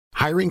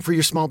Hiring for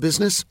your small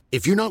business?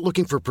 If you're not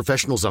looking for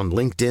professionals on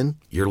LinkedIn,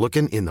 you're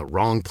looking in the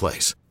wrong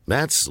place.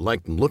 That's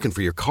like looking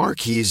for your car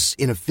keys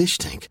in a fish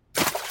tank.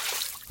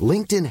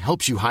 LinkedIn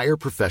helps you hire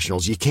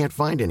professionals you can't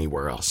find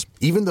anywhere else,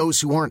 even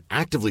those who aren't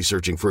actively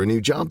searching for a new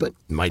job but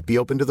might be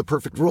open to the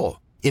perfect role.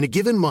 In a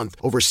given month,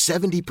 over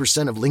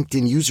 70% of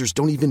LinkedIn users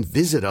don't even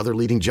visit other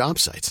leading job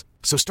sites.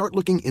 So start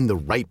looking in the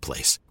right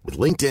place. With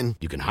LinkedIn,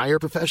 you can hire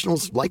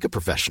professionals like a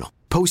professional.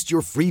 Post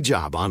your free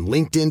job on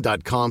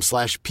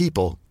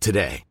linkedin.com/people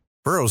today.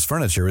 Burrow's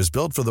furniture is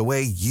built for the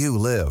way you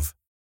live.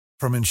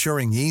 From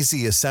ensuring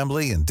easy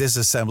assembly and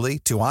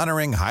disassembly to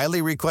honoring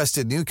highly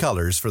requested new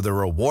colors for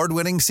their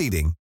award-winning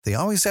seating, they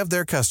always have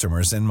their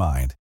customers in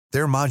mind.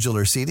 Their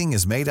modular seating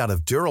is made out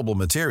of durable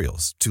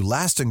materials to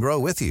last and grow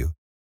with you.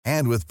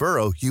 And with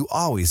Burrow, you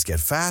always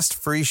get fast,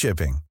 free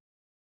shipping.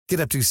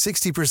 Get up to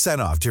 60%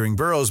 off during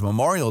Burrow's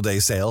Memorial Day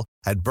sale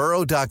at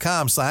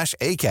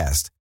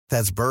burrow.com/ACAST.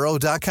 That's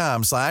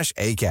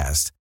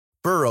burrow.com/ACAST.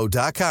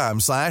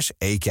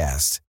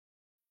 burrow.com/ACAST.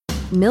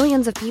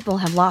 Millions of people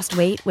have lost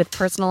weight with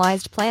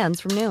personalized plans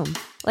from Noom.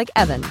 Like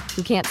Evan,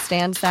 who can't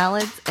stand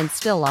salads and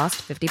still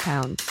lost 50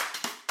 pounds.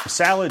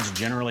 Salads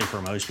generally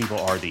for most people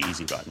are the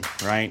easy button,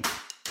 right?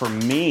 For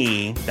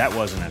me, that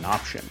wasn't an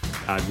option.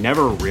 I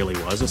never really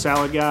was a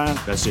salad guy.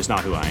 That's just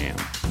not who I am.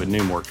 But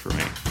Noom worked for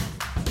me.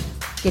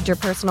 Get your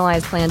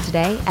personalized plan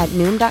today at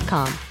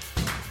Noom.com.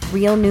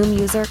 Real Noom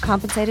user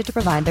compensated to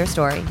provide their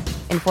story.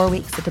 In 4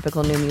 weeks, the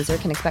typical Noom user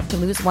can expect to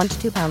lose 1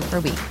 to 2 pounds per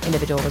week.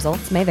 Individual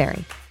results may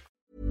vary.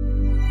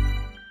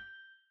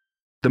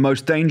 The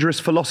most dangerous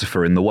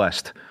philosopher in the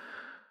West.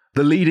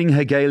 The leading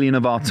Hegelian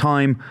of our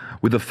time,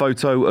 with a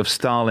photo of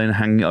Stalin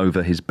hanging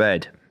over his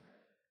bed.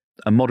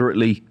 A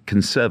moderately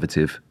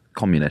conservative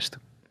communist.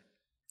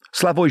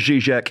 Slavoj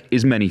Žižek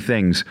is many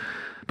things,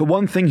 but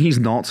one thing he's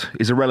not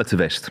is a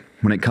relativist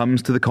when it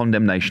comes to the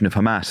condemnation of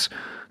Hamas,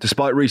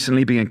 despite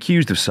recently being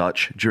accused of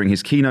such during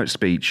his keynote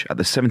speech at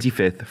the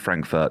 75th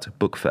Frankfurt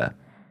Book Fair.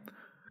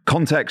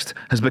 Context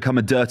has become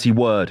a dirty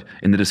word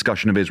in the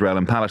discussion of Israel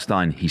and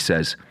Palestine, he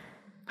says.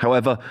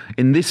 However,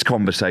 in this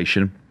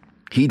conversation,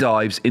 he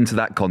dives into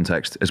that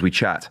context as we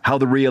chat. How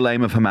the real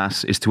aim of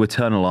Hamas is to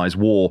eternalize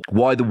war,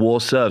 why the war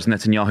serves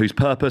Netanyahu's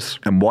purpose,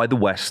 and why the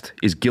West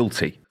is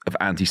guilty of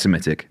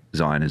anti-Semitic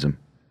Zionism.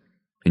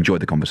 Enjoy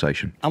the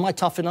conversation. Am I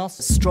tough enough?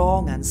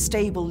 Strong and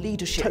stable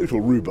leadership.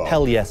 Total rhubarb.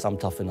 Hell yes, I'm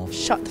tough enough.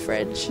 Shut the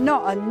fridge.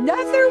 Not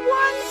another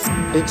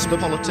one? It's the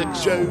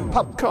Politics Joe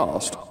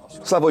podcast.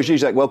 Slavoj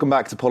Žižek, welcome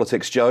back to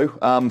Politics Joe.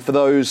 For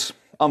those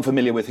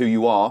unfamiliar with who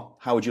you are,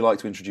 how would you like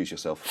to introduce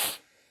yourself?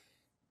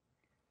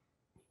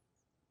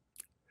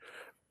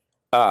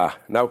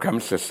 Now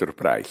comes a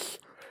surprise.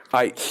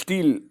 I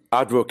still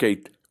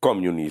advocate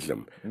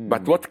communism.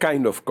 But what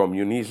kind of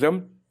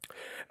communism?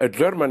 A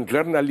German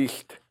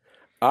journalist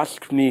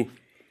asked me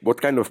what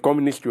kind of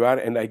communist you are,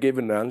 and I gave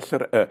an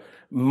answer, a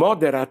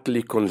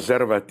moderately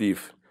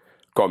conservative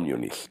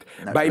communist.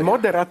 By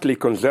moderately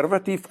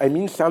conservative, I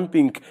mean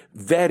something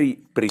very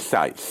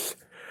precise.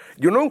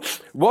 You know,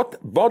 what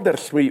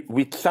bothers me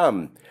with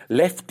some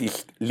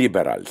leftist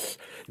liberals,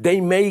 they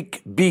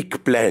make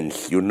big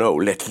plans, you know,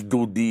 let's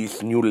do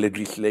this, new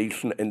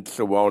legislation and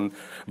so on,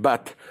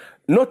 but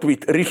not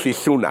with Rishi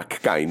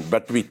Sunak kind,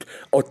 but with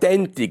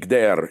authentic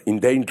their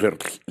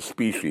endangered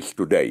species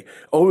today.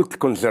 Old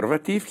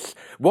conservatives,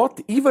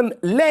 what even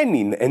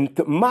Lenin and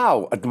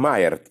Mao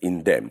admired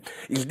in them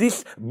is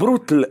this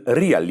brutal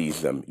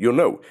realism, you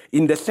know,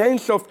 in the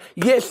sense of,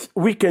 yes,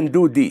 we can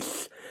do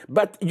this,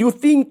 but you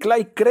think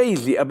like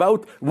crazy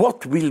about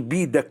what will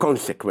be the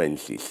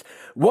consequences.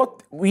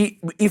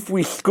 If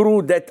we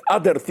screw that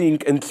other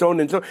thing and so on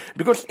and so on,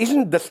 because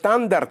isn't the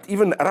standard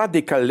even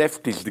radical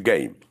leftist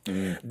game?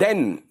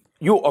 Then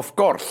you, of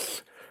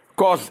course,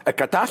 cause a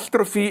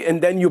catastrophe and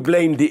then you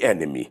blame the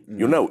enemy.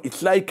 You know,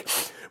 it's like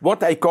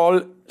what I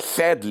call,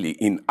 sadly,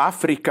 in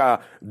Africa,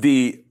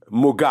 the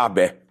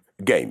Mugabe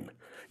game.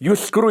 You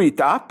screw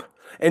it up,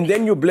 and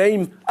then you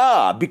blame,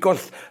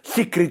 because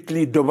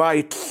secretly the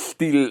whites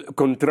still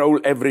control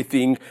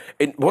everything.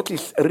 And what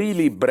is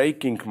really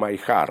breaking my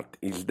heart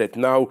is that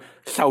now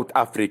South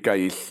Africa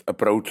is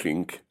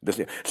approaching the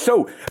same.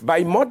 So,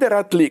 by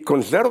moderately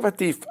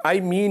conservative, I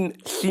mean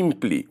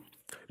simply,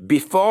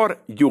 before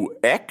you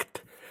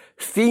act,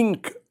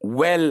 think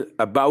well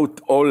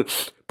about all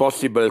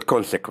possible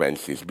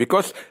consequences.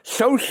 Because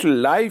social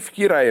life,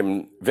 here I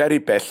am very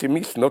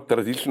pessimist, not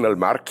traditional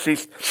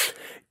Marxist,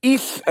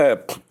 is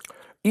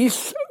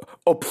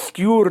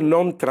obscure,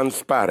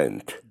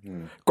 non-transparent,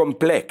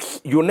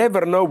 complex. You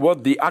never know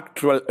what the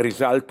actual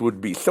result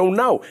would be. So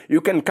now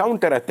you can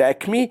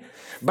counterattack me,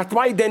 but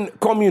why then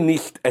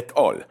communist at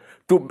all?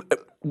 To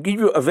give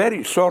you a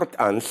very short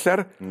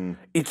answer,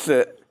 it's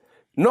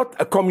not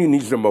a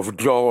communism of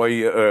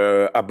joy,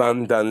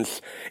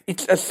 abundance.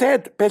 It's a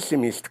sad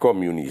pessimist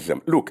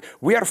communism. Look,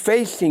 we are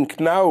facing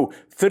now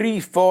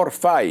 3, 4,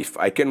 5,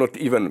 I cannot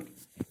even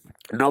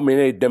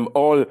nominate them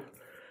all,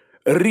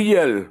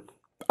 real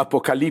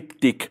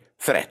apocalyptic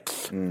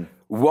threats.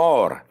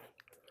 War,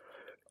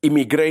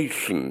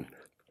 immigration,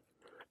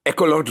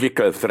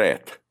 ecological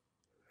threat,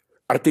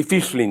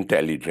 artificial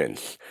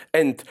intelligence.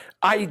 And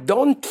I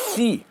don't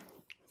see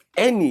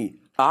any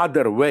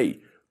other way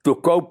to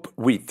cope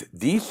with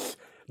this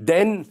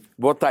than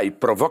what I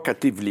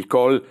provocatively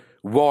call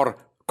war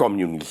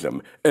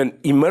communism, an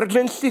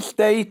emergency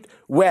state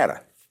where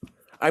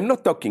I'm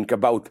not talking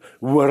about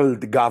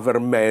world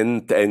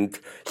government and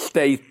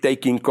state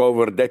taking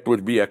over. That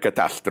would be a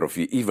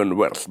catastrophe, even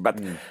worse. But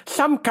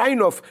some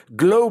kind of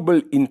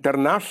global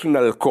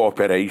international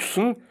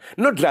cooperation,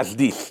 not just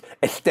this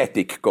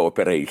aesthetic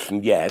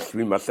cooperation. Yes,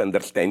 we must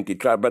understand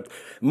each other, but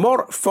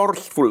more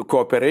forceful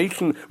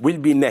cooperation will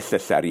be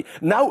necessary.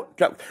 Now,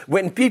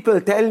 when people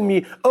tell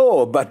me,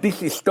 oh, but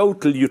this is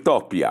total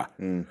utopia,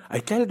 I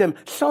tell them,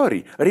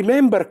 sorry,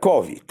 remember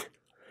COVID.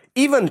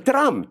 Even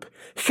Trump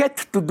had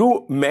to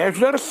do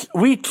measures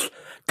which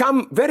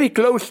come very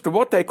close to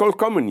what I call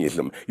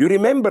communism. You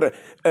remember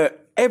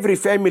every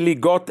family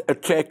got a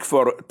check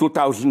for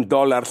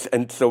 $2,000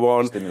 and so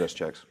on. Stimulus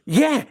checks.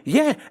 Yeah.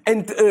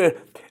 And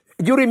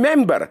you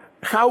remember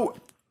how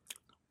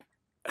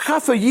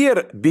half a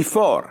year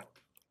before,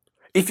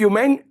 if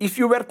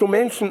you were to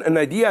mention an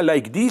idea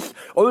like this,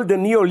 all the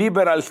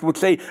neoliberals would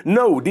say,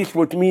 no, this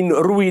would mean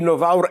ruin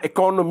of our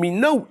economy.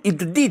 No,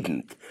 it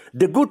didn't.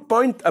 The good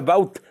point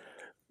about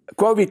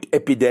COVID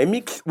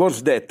epidemics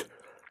was that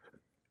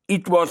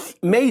it was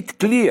made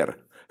clear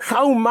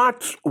how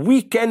much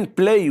we can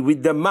play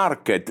with the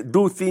market,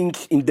 do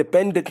things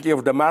independently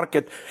of the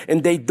market,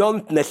 and they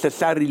don't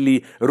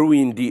necessarily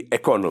ruin the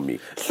economy.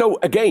 So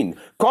again,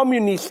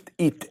 communist,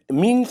 it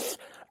means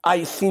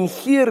I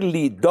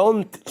sincerely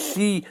don't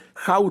see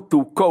how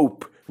to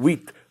cope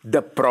with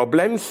the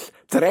problems,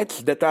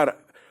 threats that are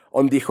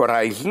on the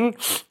horizon,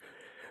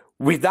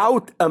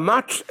 without a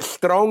much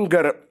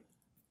stronger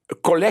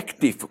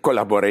collective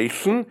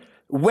collaboration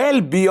well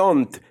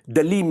beyond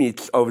the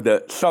limits of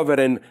the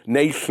sovereign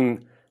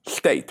nation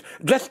state.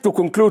 Just to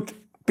conclude,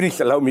 please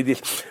allow me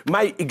this.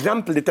 My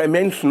example that I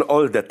mention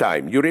all the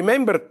time. You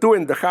remember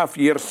 2.5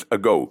 years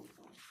ago,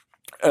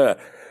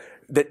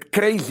 that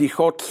crazy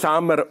hot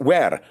summer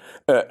where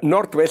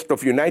northwest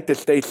of United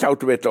States,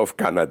 southwest of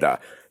Canada,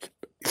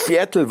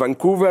 Seattle,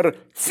 Vancouver,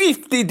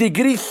 50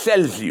 degrees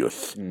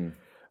Celsius.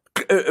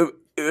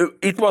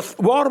 It was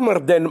warmer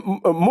than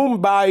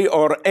Mumbai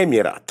or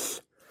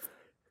Emirates.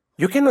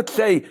 You cannot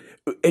say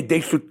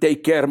they should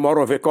take care more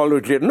of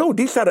ecology. No,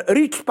 these are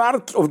rich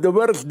parts of the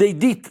world. They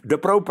did the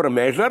proper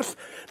measures.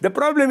 The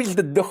problem is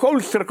that the whole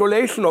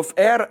circulation of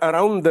air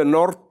around the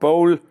North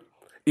Pole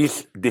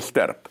is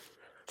disturbed.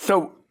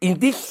 So in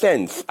this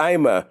sense,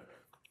 I'm a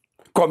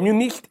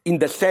communist in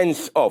the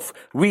sense of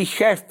we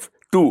have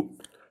to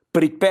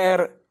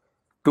prepare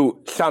to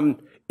some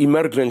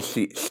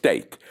emergency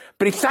state.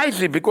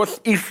 Precisely because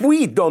if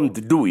we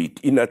don't do it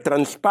in a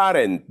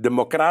transparent,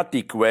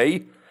 democratic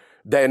way,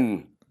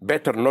 then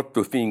better not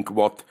to think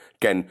what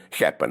can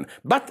happen.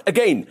 But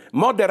again,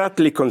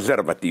 moderately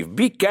conservative.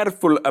 Be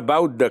careful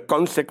about the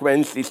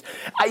consequences.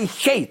 I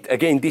hate,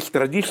 again, this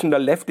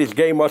traditional leftist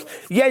game of,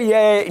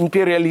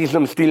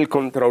 imperialism still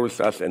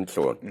controls us and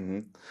so on. Mm-hmm.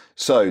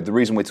 So the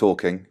reason we're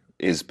talking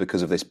is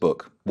because of this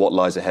book, What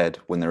Lies Ahead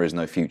When There Is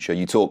No Future.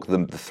 You talk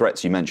the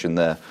threats you mentioned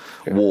there,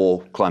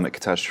 war, climate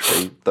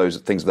catastrophe, those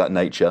things of that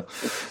nature,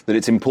 that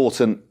it's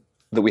important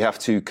that we have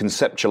to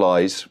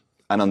conceptualize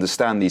and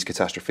understand these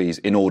catastrophes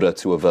in order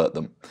to avert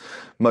them.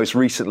 Most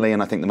recently,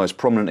 and I think the most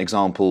prominent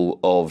example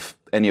of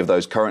any of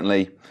those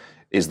currently,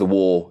 is the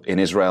war in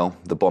Israel,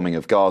 the bombing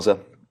of Gaza.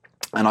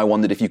 And I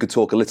wondered if you could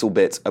talk a little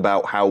bit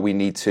about how we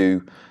need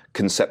to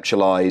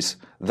conceptualize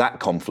that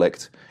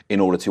conflict in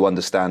order to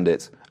understand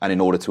it and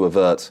in order to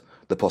avert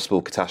the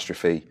possible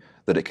catastrophe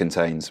that it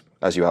contains,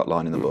 as you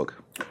outline in the book.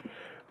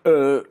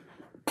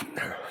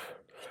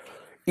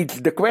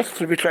 It's the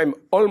question which I'm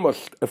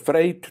almost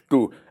afraid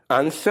to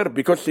answer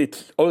because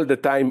it's all the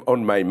time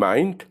on my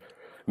mind.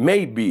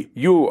 Maybe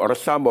you or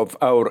some of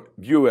our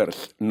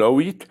viewers know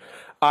it.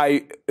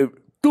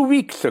 2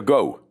 weeks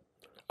ago,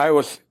 I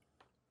was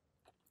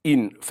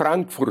in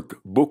Frankfurt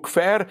Book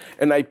Fair,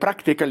 and I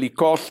practically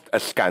caused a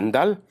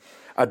scandal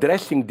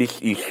addressing this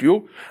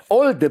issue.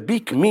 All the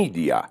big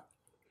media,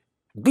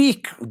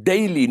 big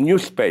daily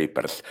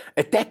newspapers,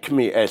 attack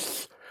me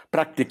as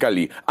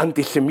practically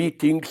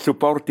anti-Semitic,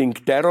 supporting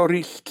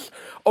terrorists,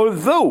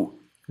 although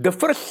the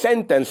first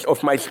sentence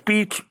of my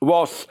speech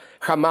was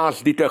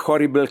Hamas did a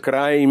horrible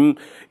crime,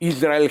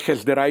 Israel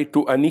has the right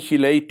to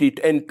annihilate it,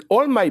 and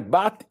all my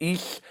but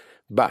is,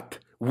 but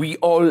we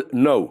all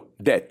know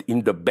that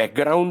in the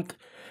background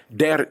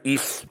there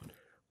is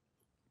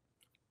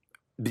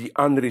the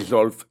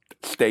unresolved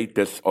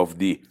status of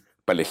the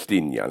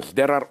Palestinians.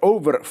 There are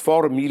over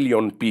 4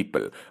 million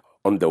people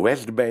on the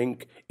West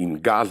Bank, in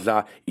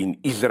Gaza, in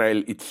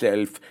Israel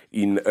itself,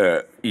 in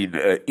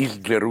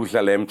East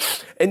Jerusalem,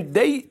 and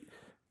they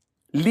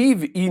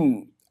live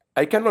in,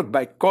 I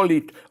cannot call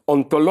it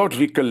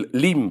ontological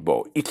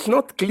limbo. It's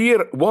not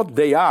clear what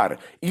they are.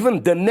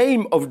 Even the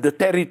name of the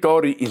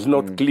territory is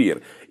not clear.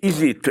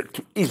 Is it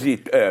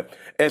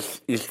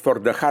as is for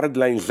the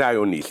hardline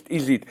Zionist?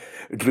 Is it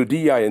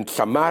Judea and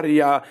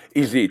Samaria?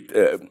 Is it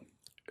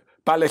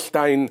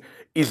Palestine?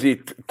 Is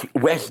it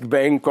West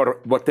Bank or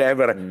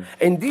whatever?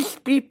 And these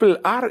people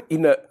are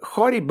in a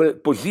horrible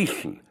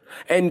position.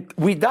 And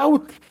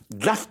without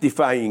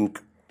justifying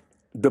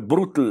the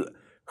brutal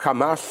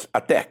Hamas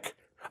attack,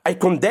 I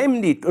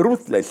condemned it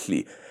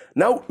ruthlessly.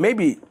 Now,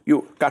 maybe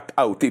you cut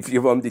out if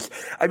you want this.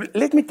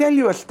 Let me tell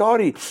you a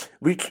story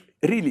which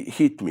really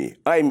hit me.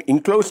 I'm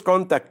in close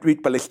contact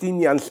with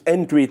Palestinians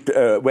and with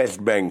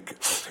West Bank,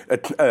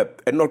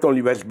 and not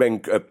only West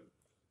Bank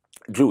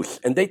Jews.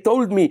 And they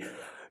told me,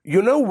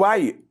 you know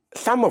why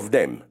some of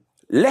them,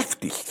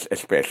 leftists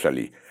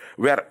especially,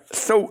 were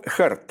so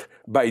hurt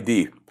by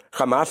the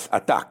Hamas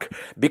attack?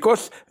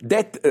 Because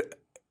that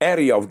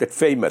area of that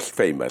famous,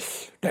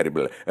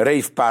 terrible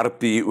rave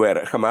party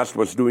where Hamas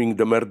was doing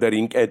the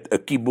murdering at a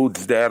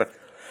kibbutz there.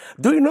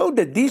 Do you know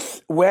that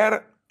these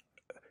were,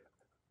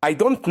 I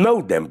don't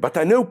know them, but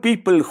I know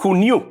people who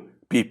knew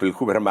people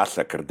who were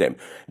massacred them.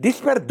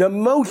 These were the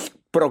most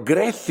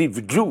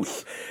progressive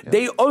Jews. Yeah.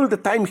 They all the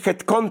time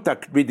had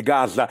contact with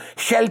Gaza,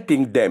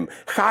 helping them,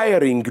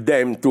 hiring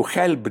them to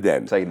help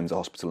them. Taking them to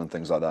hospital and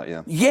things like that,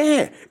 yeah.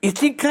 Yeah,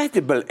 it's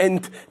incredible.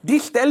 And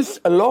this tells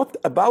a lot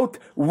about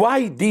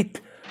why did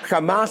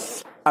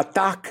Hamas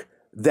attack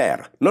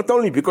there. Not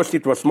only because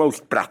it was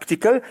most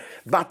practical,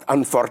 but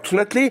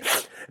unfortunately,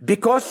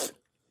 because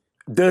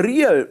the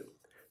real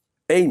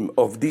aim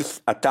of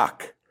this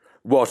attack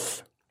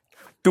was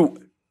to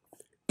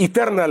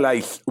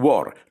eternalize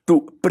war,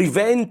 to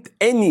prevent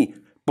any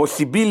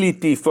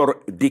possibility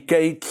for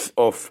decades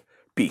of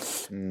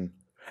peace.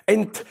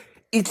 And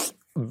it's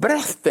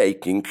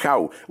breathtaking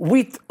how,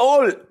 with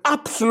all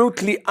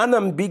absolutely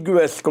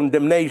unambiguous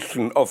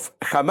condemnation of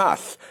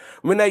Hamas,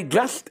 when I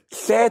just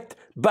said,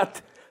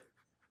 but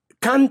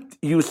can't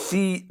you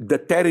see the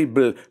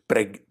terrible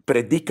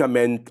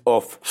predicament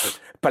of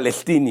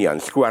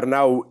Palestinians who are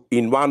now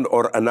in one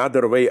or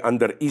another way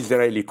under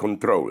Israeli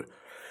control?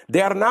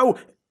 They are now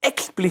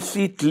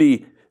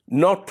explicitly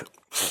not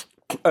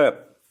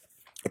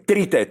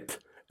treated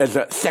as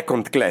a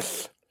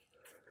second-class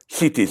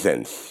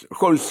citizens, a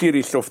whole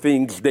series of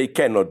things they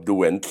cannot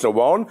do and so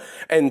on.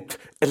 And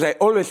as I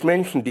always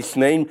mention this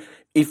name,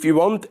 if you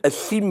want a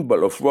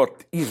symbol of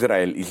what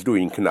Israel is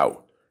doing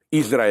now,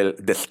 Israel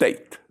the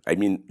state, I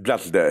mean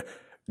just the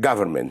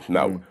government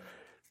now,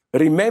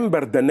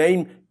 remember the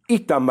name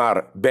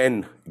Itamar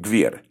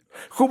Ben-Gvir,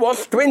 who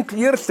was 20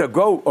 years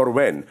ago or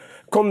when,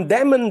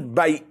 condemned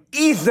by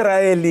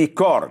Israeli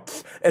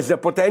courts as a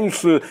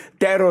potential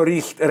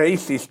terrorist,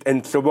 racist,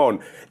 and so on.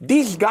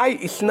 This guy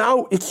is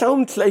now, it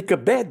sounds like a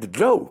bad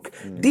joke,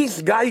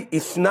 this guy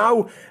is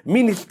now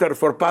Minister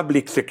for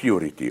Public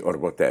Security or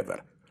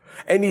whatever.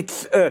 And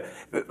it's,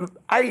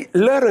 I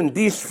learned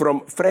this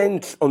from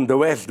friends on the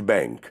West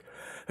Bank,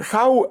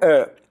 how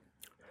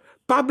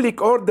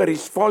public order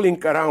is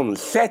falling around,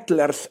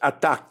 settlers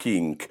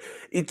attacking.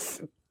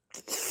 It's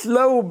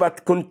slow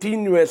but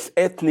continuous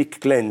ethnic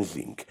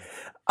cleansing.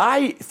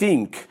 I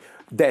think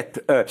that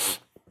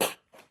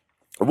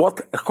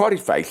what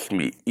horrifies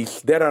me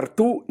is there are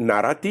two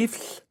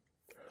narratives,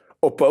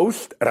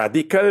 opposed,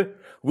 radical,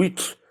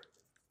 which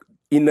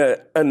in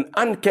an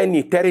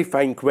uncanny,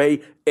 terrifying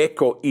way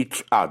echo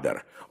each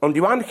other. On the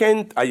one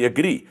hand, I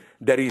agree,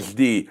 there is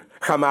the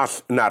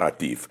Hamas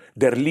narrative,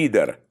 their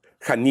leader,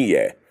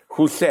 Haniyeh,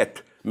 who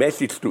said,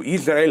 message to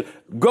Israel,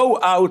 go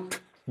out,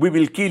 we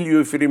will kill you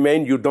if you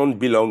remain, you don't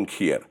belong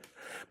here.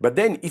 But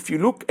then if you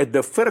look at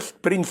the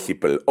first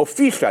principle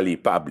officially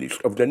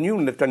published of the new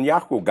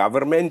Netanyahu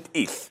government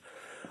is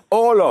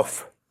all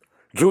of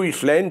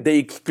Jewish land, they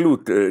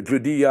exclude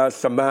Judea,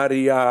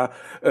 Samaria,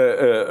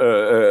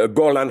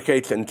 Golan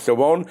Heights and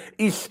so on,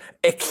 is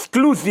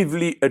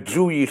exclusively a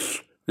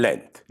Jewish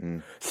land.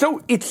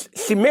 So it's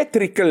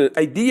symmetrical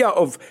idea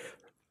of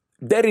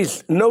there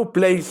is no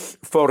place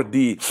for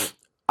the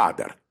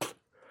other.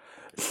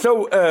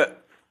 So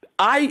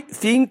I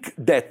think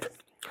that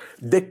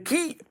the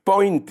key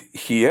point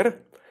here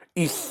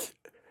is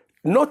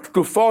not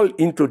to fall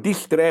into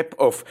this trap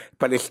of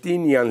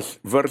Palestinians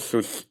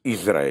versus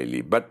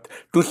Israeli, but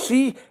to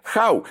see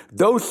how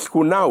those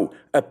who now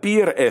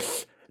appear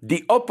as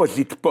the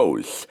opposite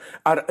poles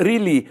are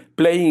really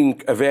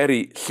playing a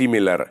very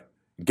similar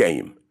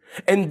game.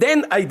 And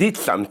then I did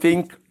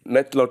something,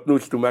 let's not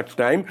lose too much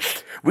time,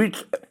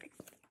 which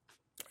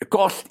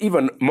caused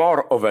even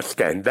more of a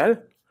scandal.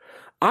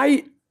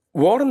 I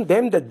warned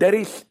them that there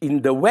is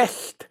in the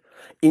West,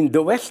 in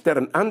the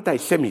Western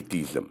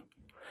anti-Semitism,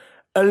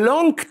 a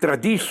long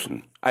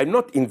tradition, I'm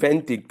not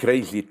inventing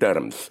crazy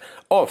terms,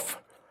 of,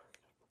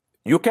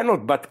 you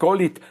cannot but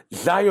call it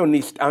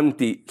Zionist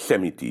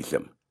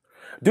anti-Semitism.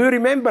 Do you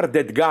remember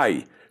that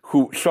guy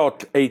who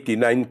shot 80,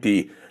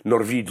 90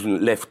 Norwegian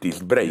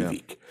leftist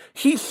Breivik?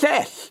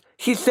 Yeah.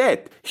 He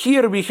said,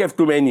 here we have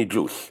too many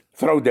Jews,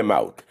 throw them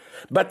out.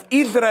 But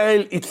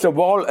Israel, it's a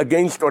wall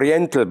against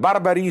Oriental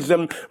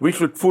barbarism, we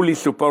should fully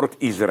support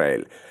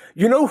Israel.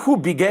 You know who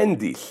began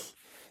this?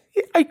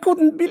 I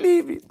couldn't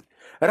believe it.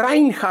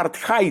 Reinhard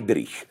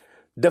Heydrich,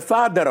 the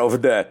father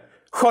of the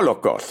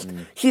Holocaust.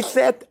 He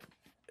said,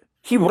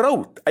 He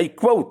wrote, I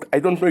quote, I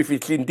don't know if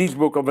it's in this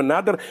book or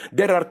another,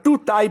 there are two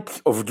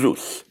types of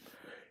Jews.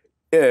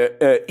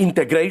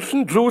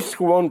 Integration Jews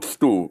who wants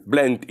to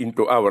blend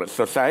into our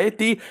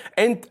society,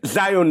 and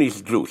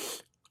Zionist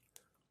Jews.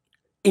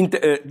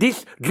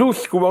 These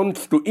Jews who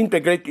wants to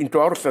integrate into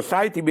our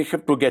society, we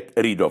have to get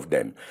rid of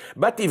them.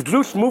 But if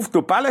Jews move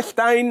to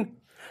Palestine,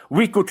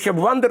 we could have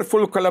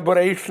wonderful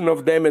collaboration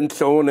of them and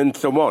so on and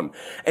so on.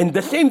 And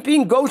the same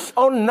thing goes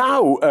on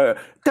now.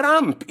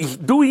 Trump is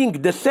doing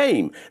the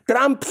same.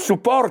 Trump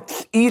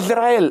supports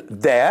Israel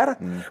there,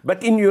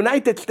 but in the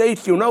United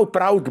States,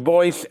 Proud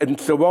Boys and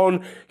so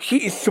on,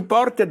 he is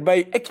supported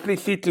by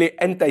explicitly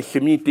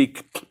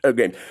anti-Semitic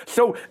again.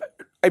 So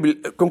I will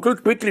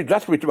conclude quickly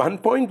just with one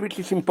point, which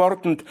is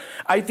important.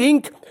 I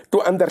think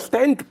to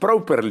understand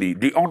properly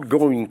the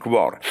ongoing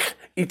war,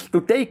 it's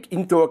to take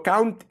into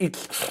account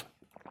its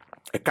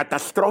a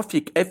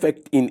catastrophic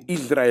effect in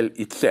Israel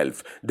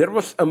itself. There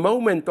was a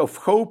moment of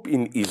hope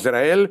in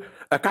Israel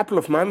a couple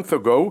of months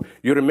ago.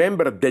 You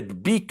remember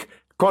that big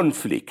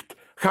conflict,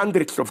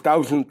 hundreds of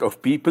thousands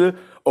of people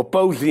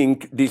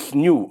opposing this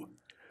new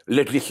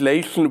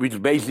legislation which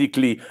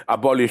basically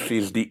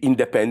abolishes the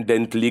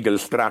independent legal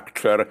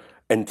structure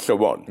and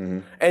so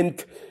on.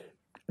 And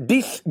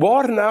this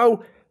war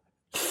now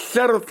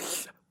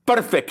serves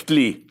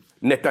perfectly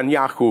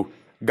Netanyahu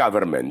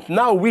government.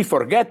 Now we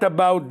forget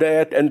about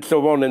that and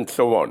so on and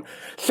so on.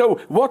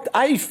 So what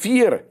I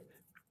fear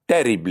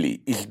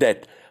terribly is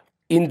that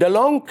in the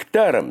long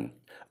term,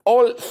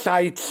 all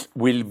sides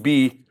will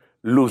be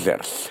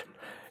losers.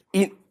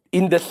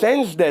 In the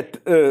sense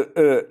that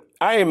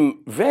I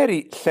am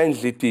very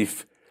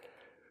sensitive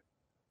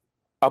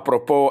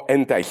apropos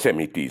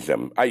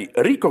anti-Semitism. I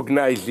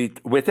recognize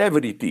it whatever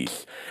it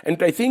is.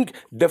 And I think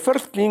the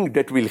first thing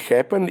that will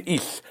happen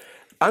is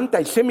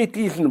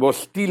anti-Semitism was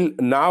still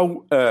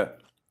now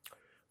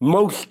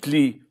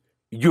mostly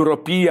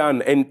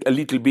European and a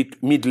little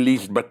bit Middle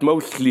East, but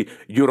mostly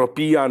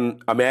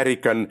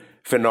European-American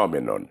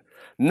phenomenon.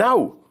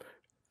 Now,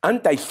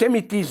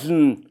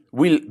 anti-Semitism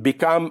will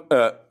become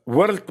a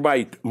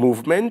worldwide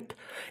movement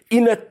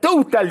in a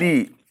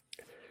totally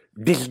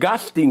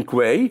disgusting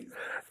way.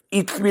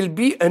 It will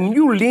be a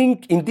new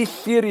link in this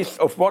series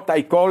of what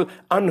I call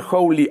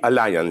unholy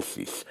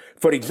alliances.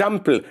 For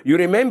example, you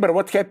remember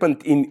what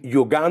happened in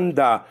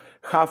Uganda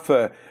half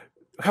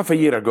a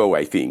year ago,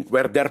 I think,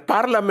 where their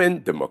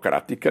parliament,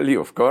 democratically,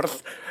 of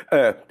course,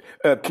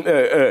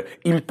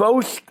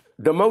 imposed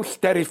the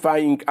most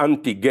terrifying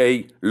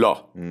anti-gay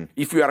law.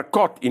 If you are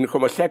caught in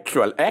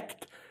homosexual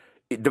act,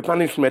 the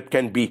punishment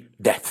can be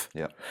death.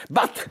 Yeah.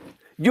 But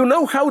you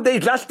know how they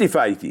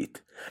justified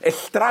it? A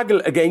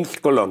struggle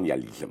against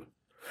colonialism.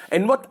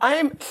 And what I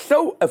am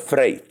so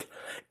afraid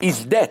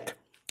is that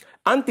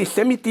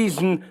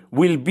anti-Semitism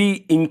will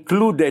be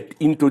included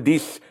into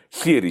this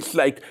series.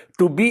 Like,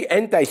 to be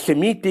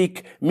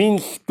anti-Semitic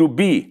means to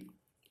be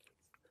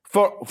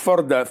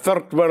for the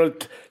third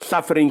world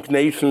suffering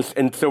nations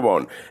and so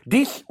on.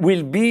 This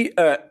will be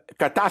a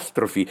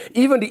catastrophe.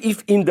 Even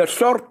if in the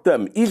short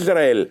term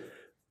Israel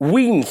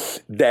wins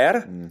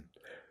there,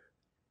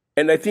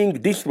 and I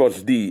think this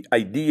was the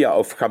idea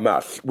of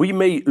Hamas. We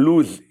may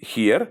lose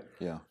here,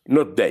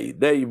 not they.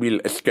 They will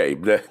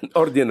escape, the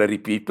ordinary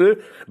people,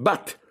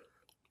 but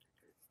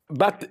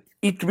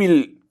it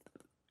will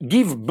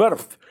give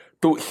birth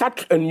to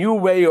such a new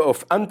way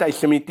of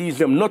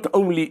anti-Semitism, not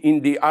only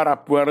in the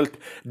Arab world,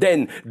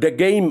 then the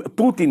game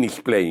Putin is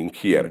playing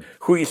here,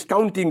 who is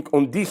counting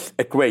on this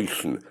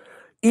equation.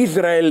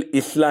 Israel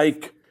is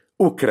like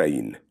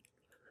Ukraine,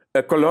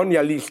 a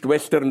colonialist,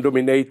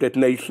 Western-dominated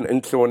nation,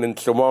 and so on and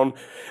so on.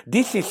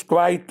 This is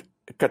quite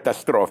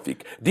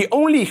catastrophic. The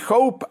only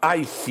hope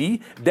I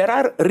see, there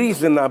are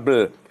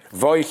reasonable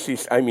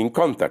voices, I'm in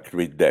contact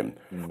with them.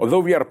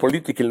 Although we are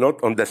politically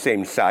not on the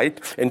same side,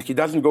 and he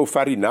doesn't go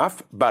far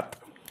enough, but,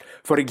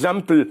 for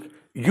example,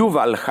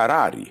 Yuval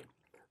Harari,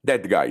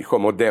 that guy,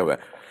 Homo Deus,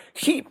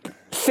 he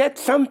said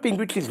something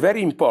which is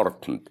very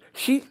important.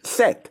 He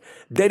said,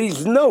 there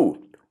is no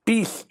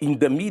peace in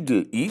the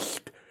Middle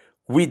East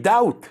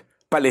without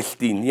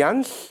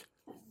Palestinians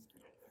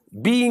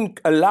being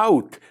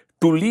allowed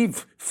to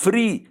live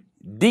free,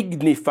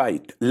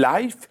 dignified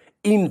life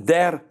in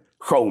their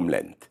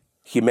homeland.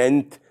 He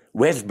meant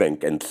West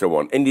Bank and so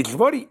on. And it's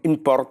very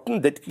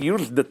important that he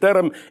used the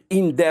term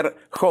in their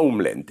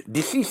homeland.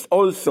 This is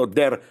also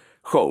their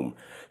home.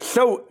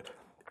 So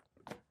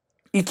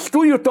it's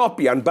too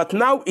utopian, but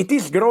now it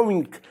is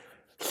growing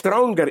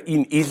stronger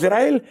in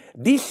Israel.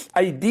 This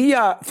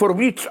idea for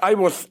which I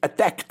was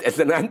attacked as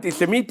an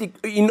anti-Semitic,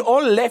 in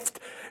all left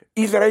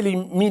Israeli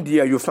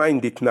media you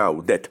find it now,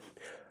 that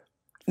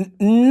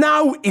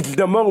now is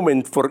the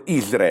moment for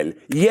Israel.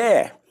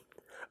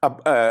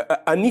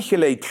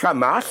 Annihilate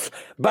Hamas,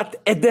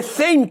 but at the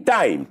same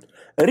time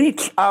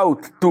reach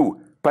out to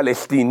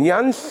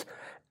Palestinians,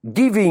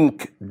 giving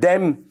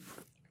them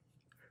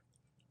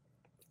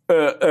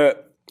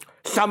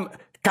some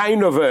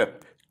kind of a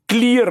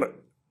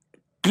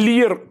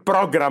clear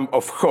program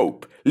of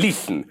hope.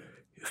 Listen,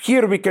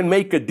 here we can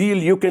make a deal,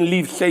 you can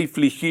live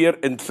safely here,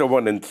 and so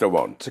on and so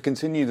on. To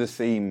continue the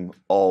theme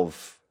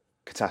of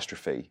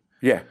catastrophe,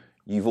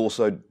 you've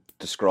also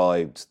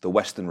described the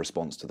Western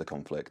response to the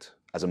conflict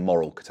as a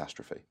moral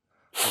catastrophe.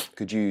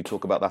 Could you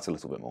talk about that a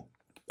little bit more?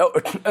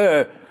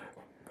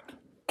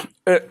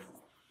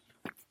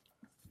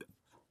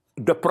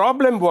 The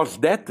problem was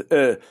that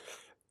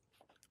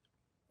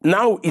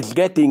now it's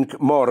getting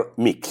more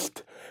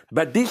mixed.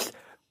 But this,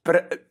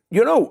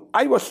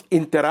 I was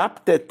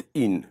interrupted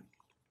in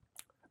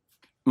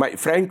my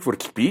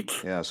Frankfurt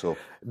speech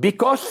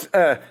because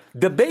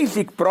the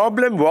basic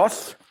problem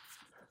was,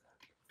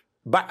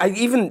 but I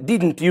even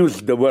didn't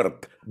use the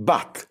word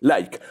but,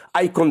 like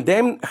I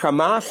condemn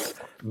Hamas,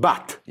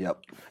 but.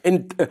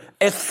 And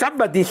as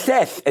somebody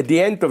says at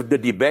the end of the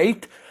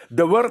debate,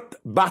 the word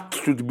but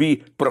should be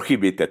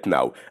prohibited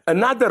now.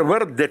 Another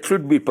word that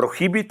should be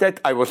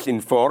prohibited, I was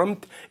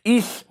informed,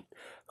 is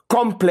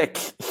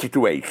complex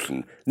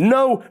situation.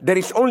 No, there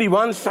is only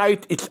one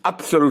side, it's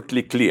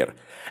absolutely clear.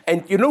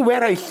 And you know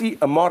where I see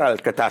a moral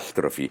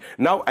catastrophe?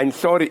 Now, I'm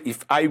sorry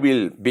if I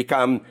will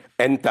become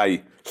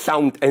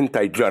sound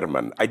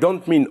anti-German. I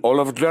don't mean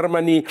all of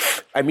Germany.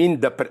 I mean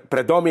the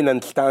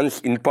predominant stance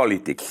in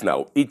politics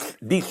now. It's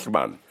this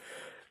one.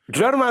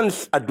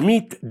 Germans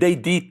admit they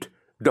did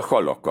the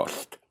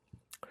Holocaust.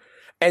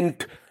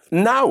 And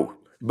now,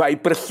 by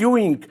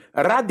pursuing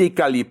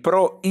radically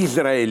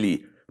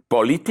pro-Israeli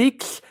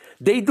politics,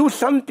 they do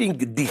something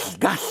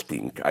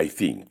disgusting, I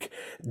think.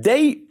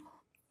 They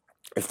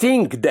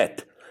think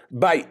that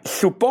by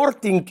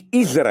supporting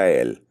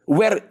Israel,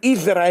 where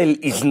Israel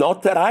is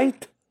not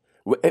right,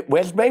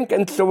 West Bank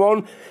and so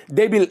on,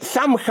 they will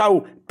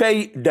somehow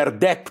pay their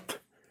debt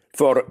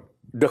for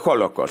the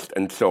Holocaust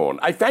and so on.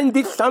 I find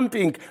this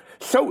something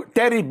so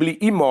terribly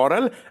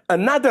immoral.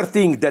 Another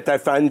thing that I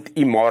find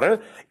immoral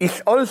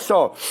is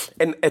also,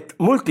 and at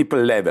multiple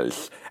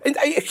levels, and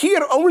I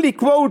here only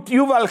quote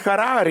Yuval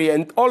Harari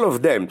and all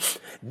of them.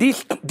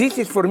 This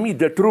is for me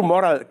the true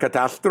moral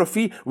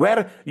catastrophe,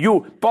 where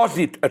you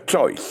posit a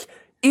choice.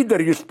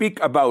 Either you speak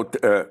about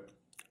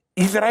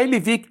Israeli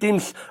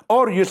victims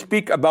or you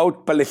speak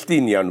about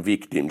Palestinian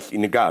victims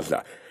in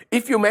Gaza.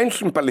 If you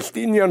mention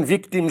Palestinian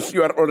victims,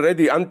 you are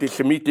already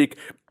anti-Semitic,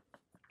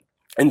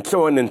 and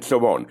so on and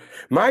so on.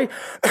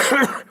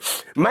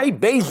 My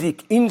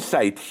basic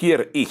insight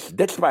here is,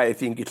 that's why I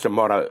think it's a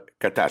moral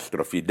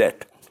catastrophe,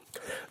 that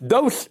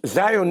those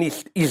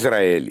Zionist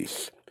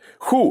Israelis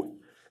who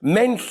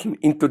mention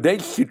in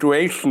today's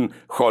situation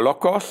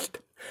Holocaust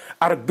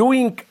are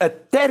doing a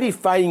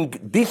terrifying,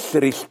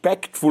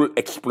 disrespectful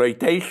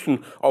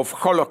exploitation of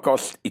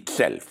Holocaust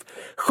itself.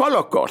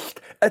 Holocaust,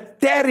 a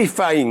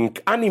terrifying,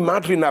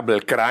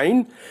 unimaginable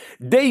crime.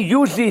 They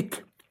use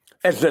it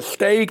as a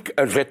stake,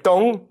 a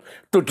jeton,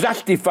 to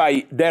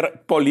justify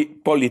their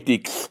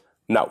politics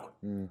now.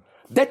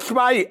 That's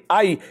why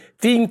I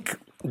think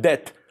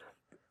that,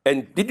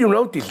 and did you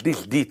notice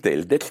this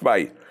detail? That's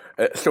why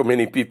so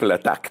many people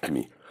attacked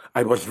me.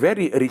 I was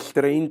very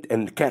restrained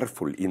and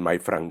careful in my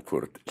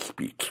Frankfurt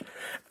speech.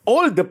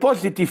 All the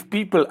positive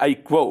people I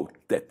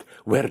quoted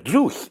were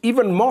Jews,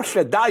 even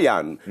Moshe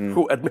Dayan,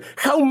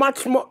 how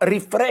much more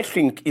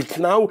refreshing it's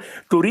now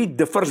to read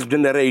the first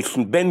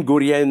generation, Ben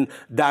Gurion,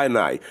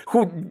 Danai,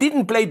 who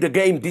didn't play the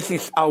game, this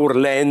is our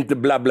land,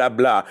 blah, blah,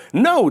 blah.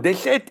 No, they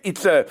said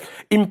it's an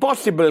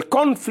impossible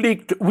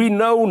conflict, we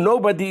know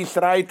nobody is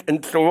right,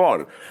 and so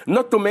on.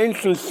 Not to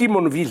mention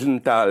Simon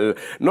Wiesenthal,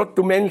 not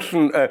to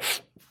mention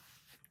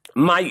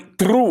my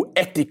true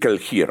ethical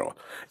hero.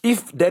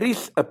 If there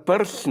is a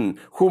person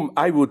to whom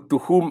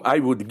I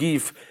would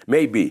give,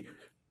 maybe,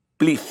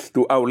 please,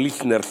 to our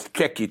listeners,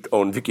 check it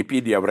on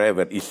Wikipedia,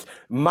 wherever, is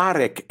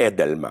Marek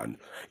Edelman.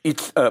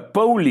 It's a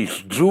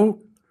Polish Jew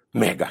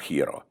mega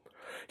hero.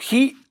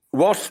 He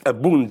was a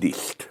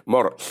Bundist,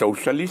 more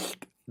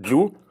socialist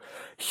Jew.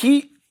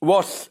 He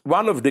was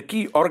one of the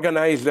key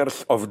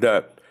organizers of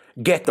the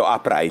Ghetto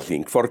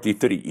Uprising,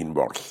 43 in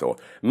Warsaw.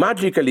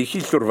 Magically, he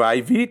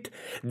survived it.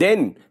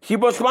 Then he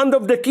was one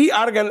of the key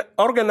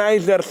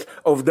organizers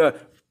of the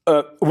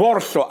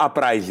Warsaw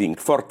Uprising,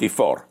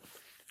 44.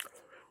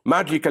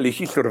 Magically,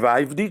 he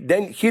survived it.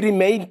 Then he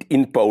remained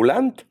in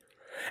Poland,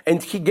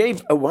 and he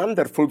gave a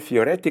wonderful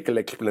theoretical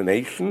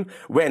explanation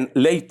when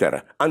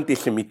later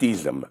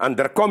anti-Semitism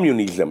under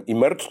communism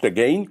emerged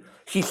again.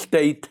 He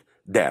stayed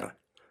there.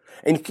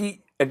 And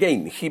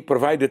he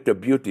provided a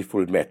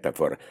beautiful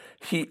metaphor.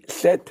 He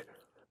said,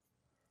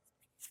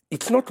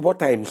 it's not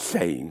what I'm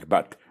saying,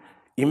 but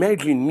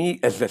imagine me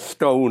as a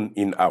stone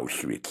in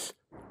Auschwitz.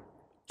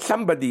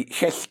 Somebody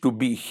has to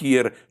be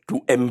here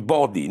to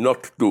embody,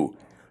 not to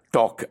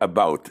talk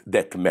about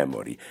that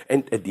memory.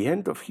 And at the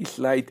end of his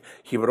slide,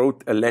 he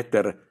wrote a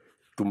letter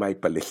to my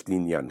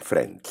Palestinian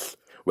friends,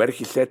 where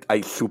he said, I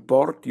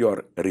support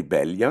your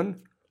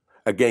rebellion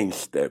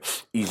against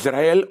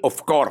Israel,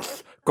 of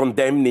course,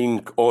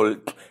 condemning all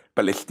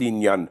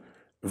Palestinian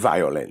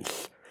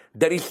violence.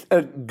 There is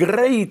a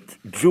great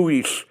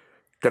Jewish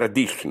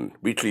tradition,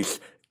 which is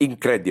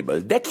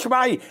incredible. That's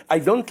why I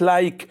don't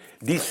like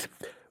this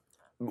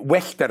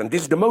Western,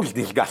 this is the most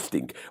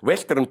disgusting,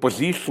 Western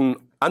position,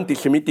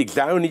 anti-Semitic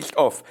Zionist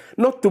of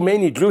not too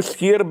many Jews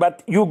here,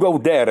 but you go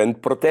there and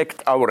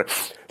protect our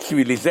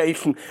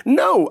civilization.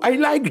 No, I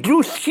like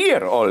Jews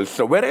here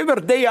also. Wherever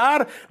they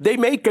are, they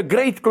make a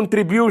great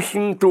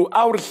contribution to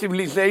our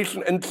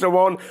civilization and so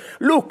on.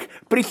 Look,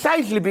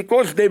 precisely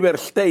because they were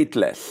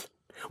stateless,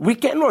 we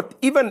cannot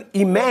even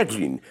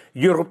imagine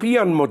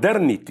European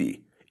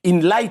modernity,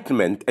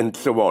 enlightenment and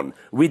so on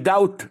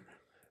without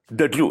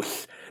the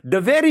Jews. The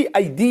very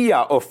idea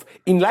of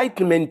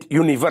Enlightenment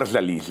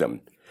universalism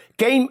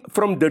came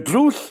from the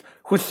Jews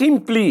who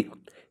simply,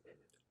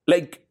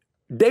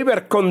 they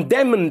were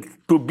condemned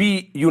to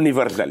be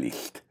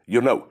universalist,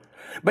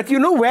 But you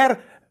know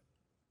where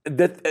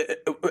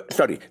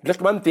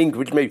just one thing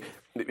which may,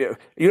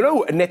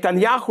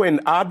 Netanyahu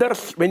and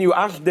others, when you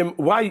ask them,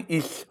 why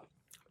is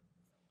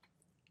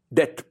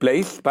that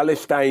place,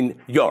 Palestine,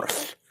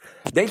 yours?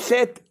 They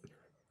said,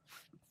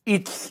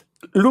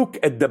 look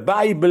at the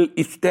Bible,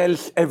 it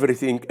tells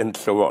everything and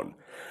so on.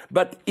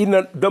 But in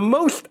the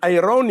most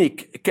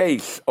ironic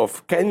case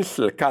of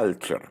cancel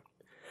culture,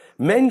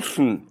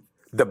 mention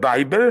the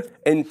Bible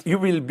and you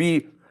will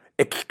be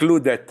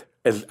excluded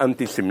as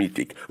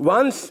anti-Semitic.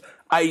 Once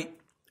I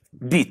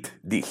did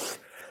this.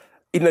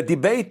 In a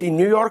debate in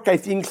New York, I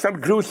think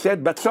some Jews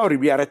said, but sorry,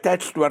 we are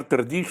attached to our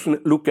tradition,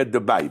 look at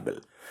the Bible.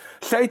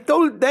 So I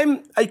told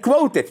them, I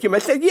quoted him, I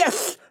said,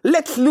 yes,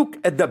 let's look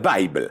at the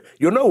Bible.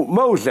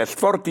 Moses,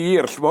 40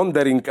 years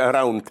wandering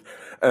around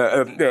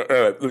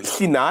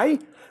Sinai,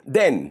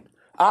 then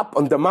up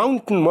on the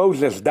mountain,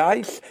 Moses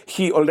dies,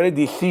 he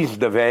already sees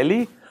the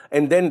valley,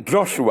 and then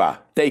Joshua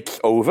takes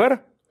over,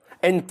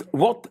 and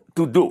what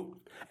to do.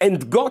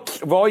 And God's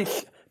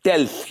voice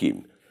tells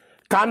him,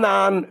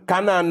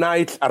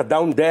 Canaanites are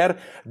down there,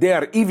 they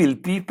are evil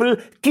people,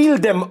 kill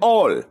them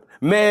all.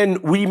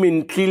 Men,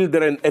 women,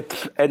 children,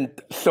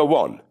 and so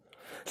on.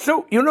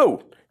 So,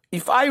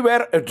 if I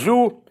were a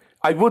Jew,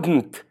 I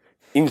wouldn't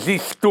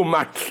insist too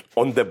much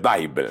on the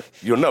Bible,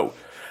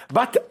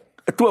 But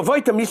to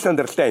avoid a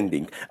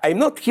misunderstanding, I'm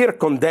not here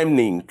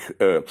condemning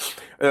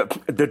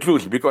the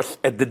Jews, because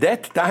at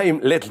that time,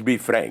 let's be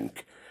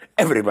frank,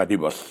 everybody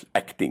was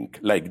acting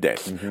like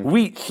this. Mm-hmm.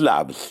 We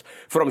Slavs,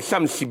 from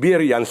some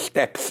Siberian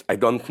steppes, I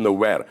don't know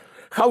where,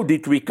 how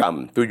did we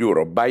come to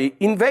Europe? By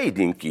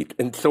invading it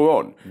and so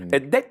on.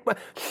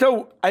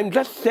 So I'm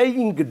just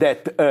saying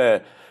that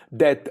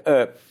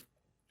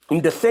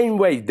in the same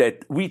way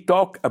that we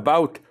talk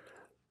about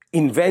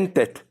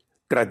invented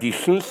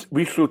traditions,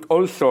 we should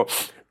also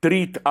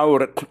treat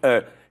our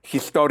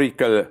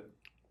historical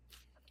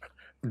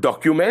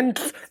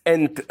documents.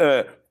 And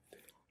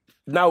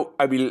now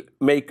I will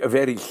make a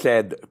very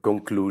sad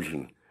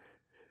conclusion.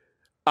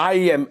 I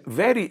am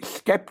very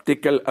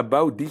skeptical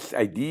about this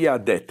idea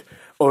that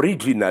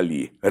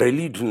originally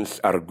religions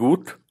are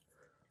good,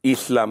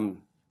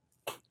 Islam,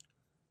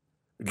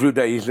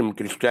 Judaism,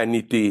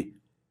 Christianity.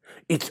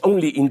 It's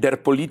only in their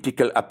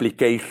political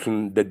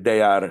application that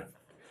they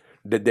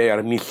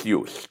are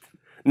misused.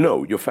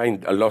 No, you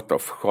find a lot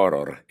of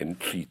horror and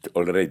cheat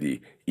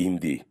already in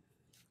the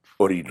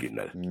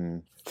original.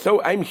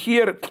 So I'm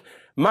here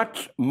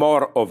much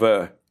more of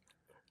a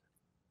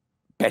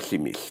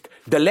pessimist.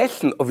 The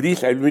lesson of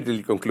this, I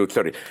immediately conclude,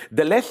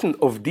 The lesson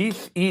of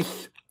this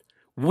is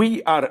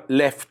we are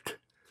left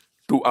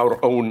to our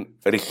own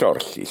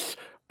resources.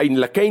 In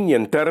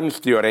Lacanian terms,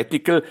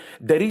 theoretical,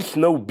 there is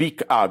no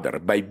big other.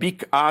 By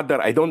big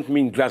other, I don't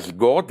mean just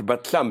God,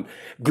 but some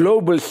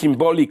global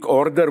symbolic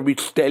order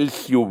which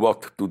tells you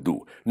what to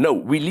do. No,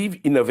 we live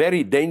in a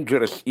very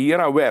dangerous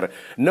era where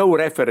no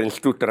reference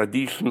to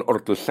tradition or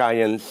to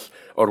science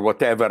or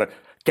whatever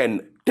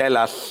can tell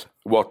us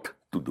what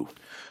to do.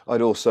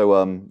 I'd also,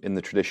 in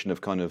the tradition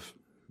of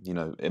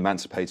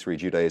emancipatory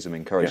Judaism,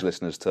 encourage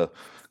listeners to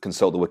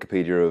consult the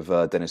Wikipedia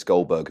of Dennis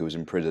Goldberg, who was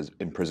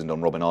imprisoned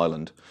on Robben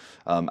Island,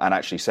 and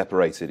actually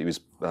separated. He was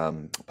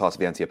part of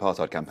the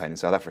anti-apartheid campaign in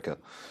South Africa,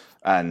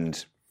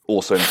 and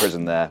also in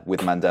prison there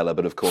with Mandela,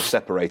 but of course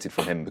separated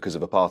from him because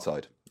of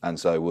apartheid, and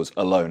so was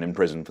alone in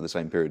prison for the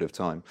same period of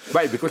time.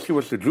 Why? Because he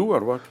was a Jew or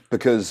what?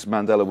 Because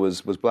Mandela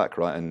was black,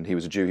 right? And he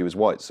was a Jew, he was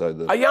white, so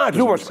the...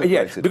 Jew was,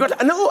 yes. Because,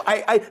 no,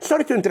 I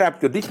sorry to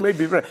interrupt you, this may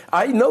be...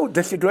 I know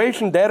the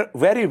situation there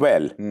very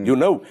well,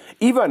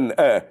 Even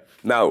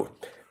now,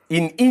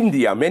 in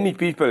India,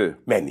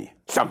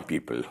 some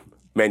people,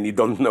 many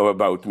don't know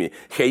about me,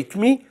 hate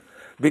me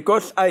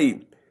because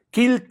I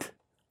killed,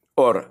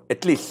 or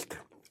at least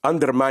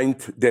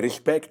undermined the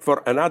respect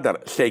for another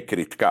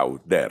sacred cow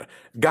there,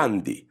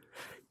 Gandhi.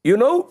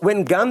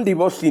 When Gandhi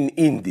was in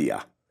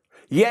India,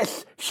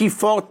 yes, he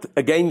fought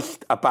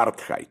against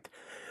apartheid,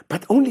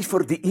 but only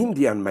for the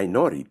Indian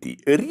minority.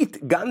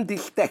 Read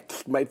Gandhi's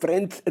texts, my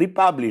friends,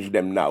 republish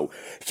them now.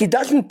 He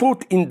doesn't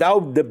put in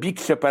doubt the big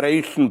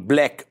separation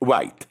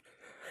black-white.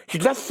 He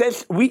just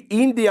says we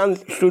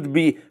Indians should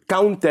be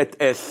counted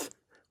as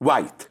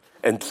white,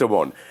 and so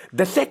on.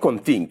 The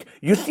second thing,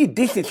 you see,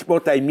 this is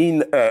what I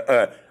mean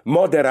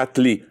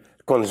moderately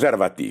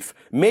conservative.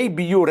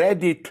 Maybe you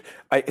read it,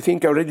 I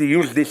think I already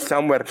used this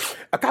somewhere,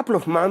 a couple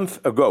of months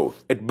ago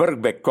at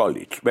Birkbeck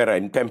College, where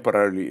I'm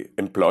temporarily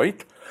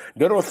employed.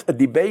 There was a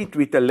debate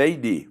with a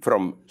lady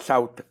from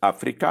South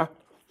Africa,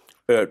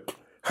 a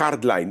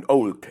hardline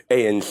old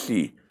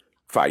ANC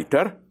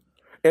fighter,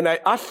 and I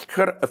asked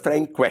her a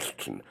frank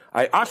question.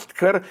 I asked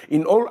her,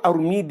 in all our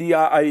media,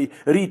 I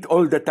read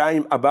all the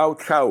time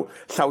about how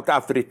South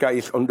Africa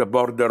is on the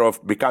border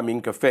of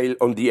becoming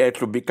on the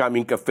edge of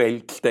becoming a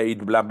failed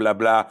state, blah, blah,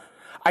 blah.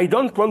 I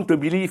don't want to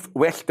believe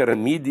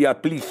Western media.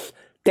 Please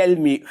tell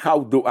me, how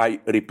do I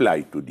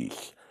reply to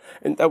this?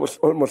 And I was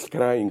almost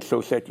crying,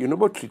 so sad. You know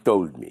what she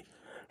told me?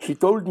 She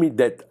told me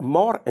that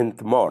more and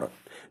more,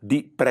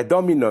 the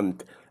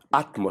predominant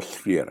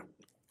atmosphere,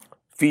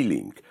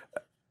 feeling,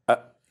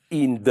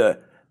 in the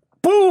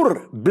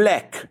poor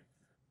black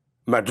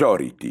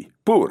majority,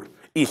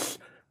 is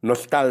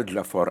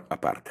nostalgia for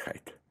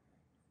apartheid.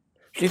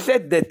 She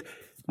said that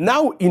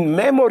now in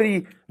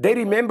memory, they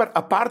remember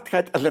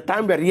apartheid as a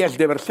time where, yes,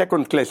 they were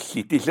second-class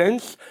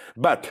citizens,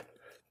 but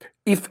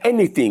if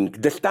anything,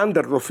 the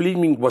standard of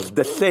living was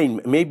the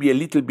same, maybe a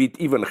little bit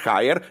even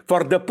higher,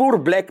 for the poor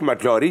black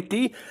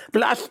majority,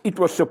 plus it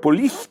was a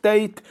police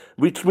state,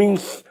 which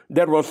means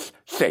there was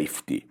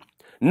safety.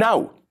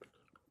 Now,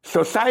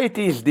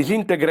 society is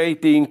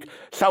disintegrating.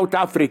 South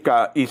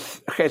Africa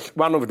has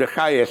one of the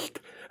highest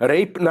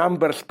rape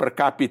numbers per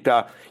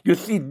capita. You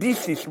see,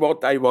 this is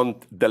what I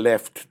want the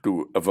left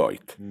to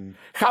avoid.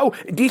 How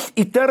these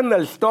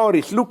eternal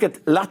stories, look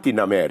at Latin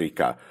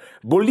America,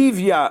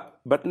 Bolivia,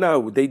 but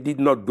now they did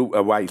not do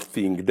a wise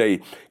thing.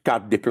 They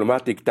cut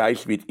diplomatic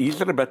ties with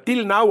Israel, but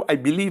till now I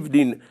believed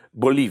in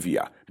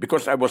Bolivia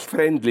because I was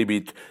friendly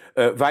with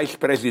Vice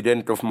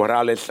President of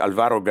Morales,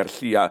 Alvaro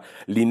Garcia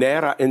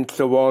Linera, and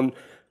so on.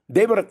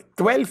 They were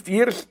 12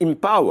 years in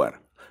power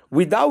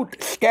without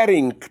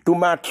scaring too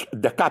much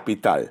the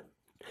capital.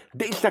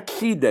 They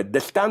succeeded.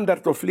 The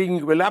standard of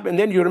living went up. And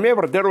then you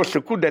remember there was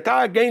a coup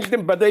d'etat against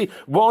them, but they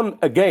won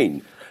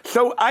again.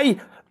 So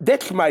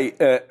that's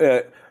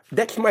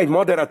my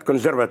moderate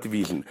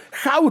conservatism.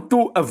 How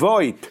to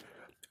avoid,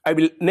 I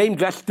will name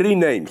just 3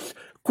 names,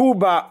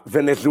 Cuba,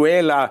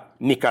 Venezuela,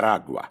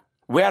 Nicaragua,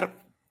 where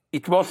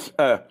it was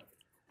a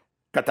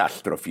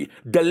catastrophe.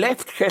 The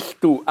left has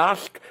to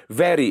ask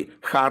very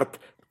hard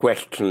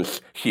questions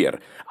here.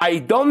 I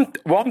don't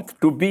want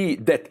to be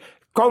that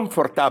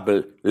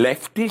comfortable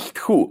leftist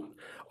who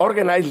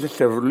organizes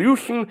a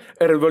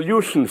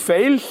revolution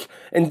fails,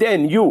 and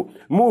then you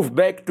move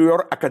back to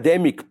your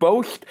academic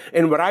post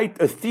and write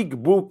a thick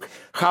book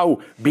how,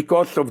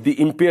 because of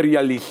the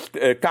imperialist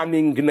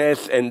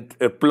cunningness and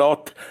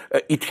plot,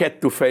 it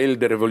had to fail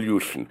the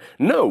revolution.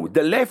 No,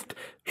 the left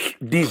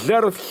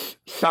deserves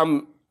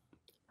some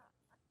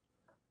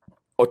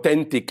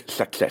authentic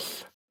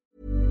success.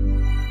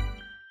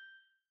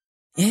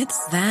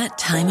 It's that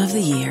time of the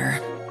year.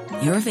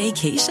 Your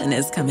vacation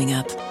is coming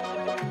up.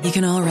 You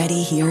can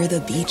already hear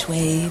the beach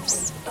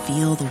waves,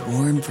 feel the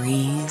warm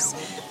breeze,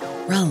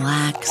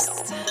 relax,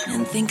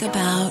 and think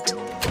about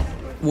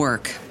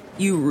work.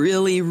 You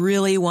really,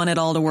 really want it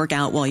all to work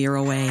out while you're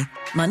away.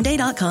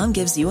 Monday.com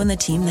gives you and the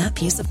team that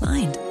peace of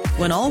mind.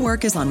 When all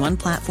work is on one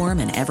platform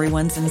and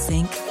everyone's in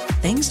sync,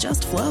 things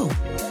just flow.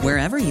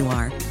 Wherever you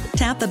are,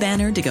 tap the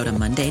banner to go to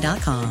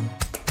Monday.com.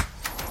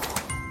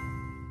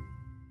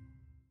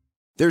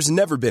 There's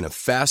never been a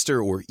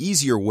faster or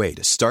easier way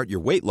to start your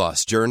weight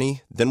loss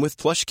journey than with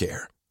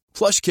PlushCare.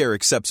 PlushCare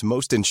accepts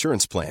most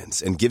insurance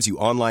plans and gives you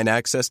online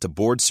access to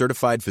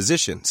board-certified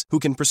physicians who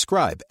can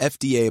prescribe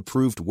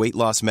FDA-approved weight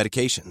loss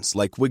medications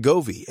like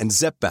Wegovy and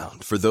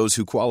Zepbound for those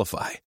who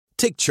qualify.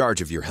 Take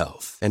charge of your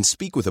health and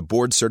speak with a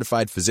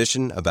board-certified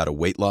physician about a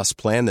weight loss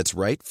plan that's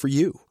right for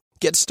you.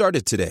 Get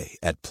started today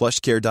at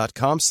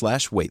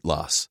plushcare.com/weight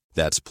loss.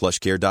 That's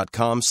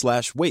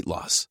plushcare.com/weight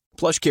loss.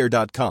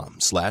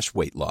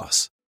 plushcare.com/weight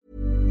loss.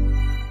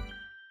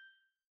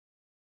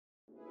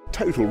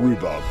 Total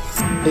rhubarb.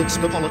 It's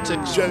the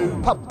Politics Show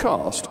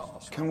podcast.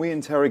 Can we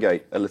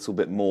interrogate a little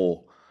bit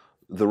more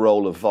the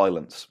role of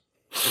violence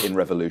in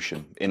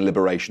revolution, in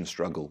liberation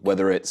struggle,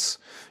 whether it's,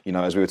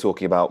 as we were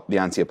talking about the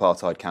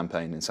anti-apartheid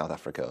campaign in South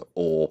Africa,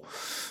 or,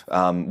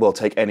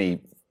 take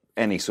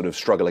any sort of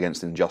struggle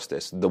against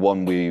injustice. The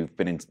one we've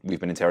been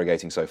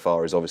interrogating so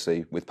far is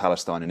obviously with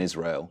Palestine and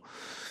Israel.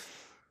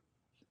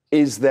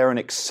 Is there an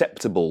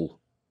acceptable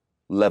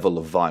level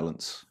of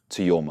violence,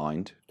 to your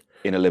mind,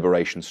 in a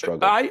liberation struggle?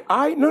 No.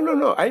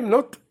 I'm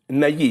not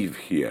naive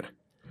here.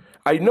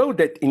 I know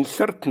that in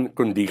certain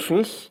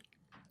conditions,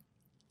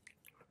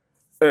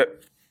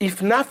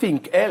 if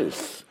nothing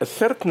else, a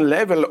certain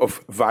level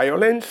of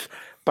violence,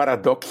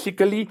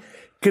 paradoxically,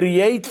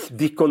 creates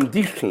the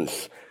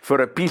conditions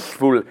for a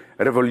peaceful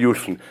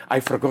revolution. I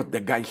forgot the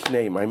guy's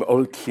name. I'm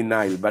old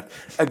senile, but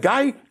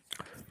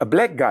a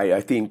black guy,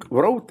 I think,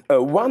 wrote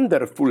a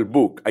wonderful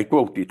book. I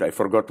quote it, I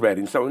forgot where,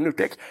 in some new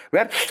text,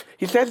 where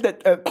he says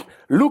that,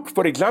 look,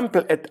 for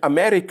example, at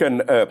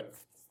American,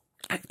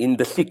 in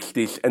the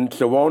 60s and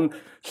so on,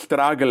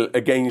 struggle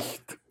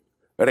against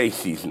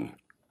racism.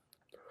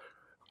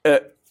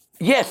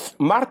 yes,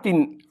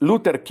 Martin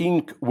Luther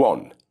King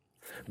won,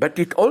 but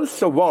it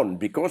also won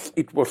because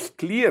it was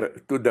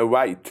clear to the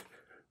white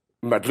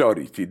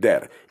majority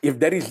there. If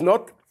there is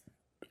not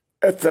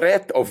a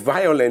threat of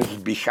violence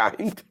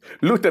behind,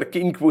 Luther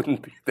King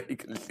wouldn't be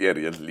taken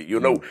seriously. You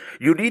know,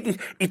 you read it.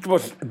 It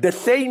was the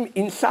same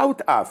in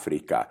South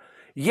Africa.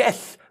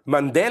 Yes,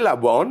 Mandela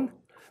won,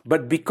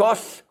 but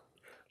because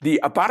the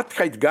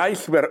apartheid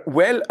guys were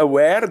well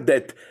aware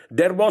that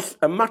there was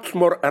a much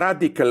more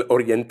radical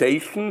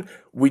orientation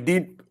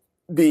within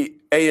the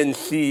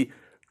ANC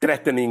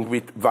threatening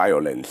with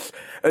violence.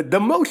 The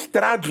most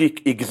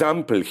tragic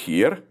example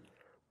here,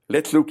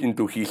 let's look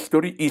into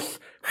history, is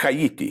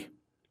Haiti,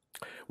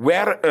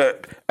 where,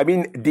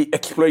 the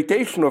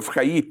exploitation of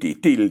Haiti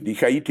till the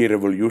Haiti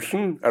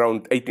Revolution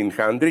around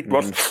 1800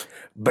 was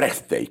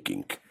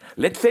breathtaking.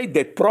 Let's say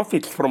that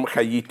profits from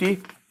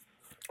Haiti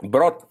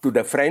brought to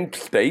the French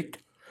state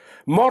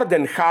more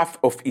than half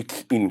of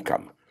its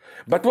income.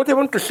 But what I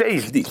want to say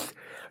is this.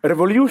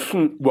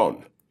 Revolution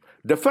won.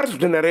 The first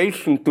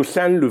generation to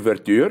Saint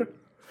Louverture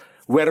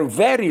were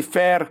very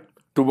fair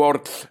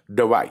towards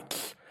the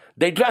whites.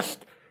 They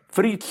just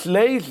freed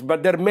slaves,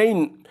 but their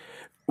main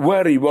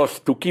worry was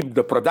to keep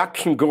the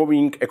production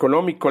going,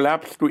 economic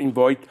collapse to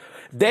avoid.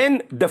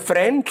 Then the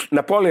French,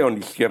 Napoleon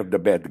is here the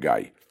bad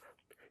guy.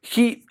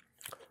 He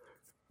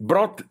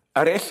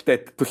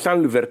arrested to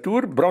Saint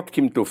Louverture, brought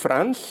him to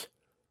France,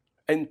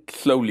 and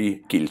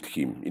slowly killed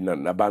him in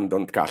an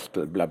abandoned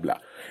castle, blah, blah.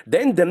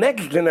 Then the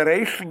next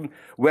generation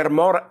were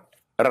more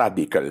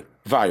radical,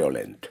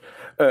 violent.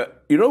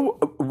 You know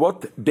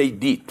what they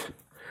did?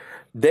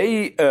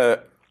 They,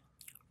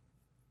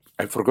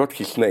 I forgot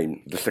his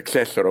name, the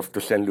successor of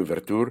Toussaint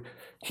Louverture,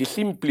 he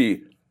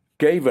simply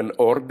gave an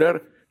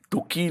order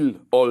to kill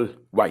all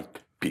white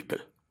people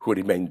who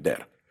remained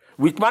there.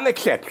 With one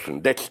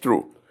exception, that's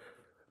true.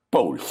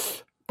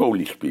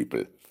 Polish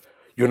people.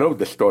 You know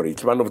the story.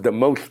 It's one of the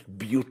most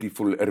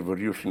beautiful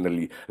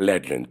revolutionary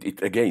legends.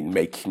 It again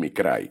makes me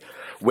cry.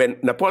 When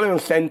Napoleon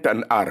sent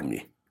an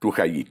army to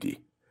Haiti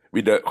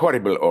with a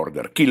horrible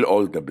order, kill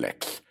all the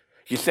blacks.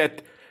 He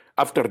said,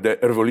 after the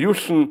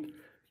revolution,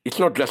 it's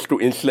not just to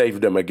enslave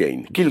them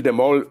again. Kill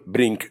them all,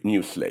 bring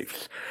new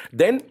slaves.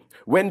 Then,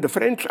 when the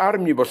French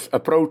army was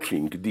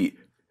approaching the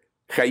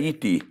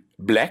Haiti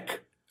black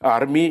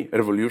army,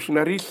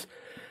 revolutionaries,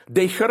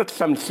 they heard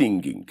some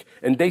singing,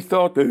 and they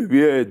thought,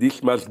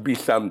 this must be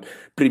some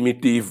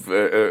primitive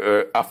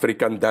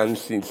African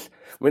dances.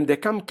 When they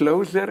come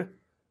closer,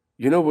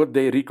 you know what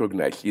they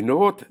recognize? You know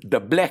what?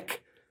 The black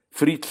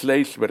freed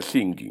slaves were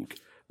singing,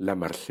 La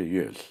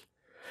Marseillaise.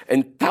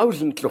 And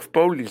thousands of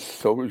Polish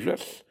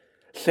soldiers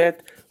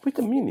said, wait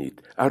a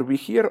minute, are we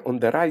here on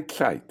the right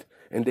side?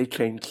 And they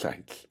changed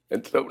sides.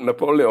 And so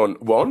Napoleon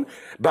won,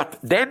 but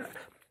then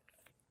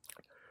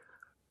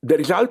the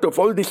result of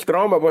all this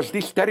trauma was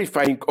this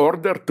terrifying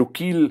order to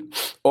kill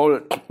all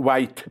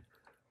white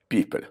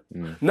people.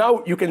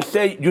 Now you can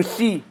say, you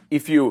see,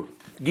 if you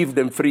give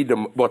them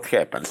freedom, what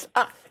happens?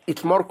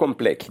 It's more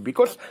complex,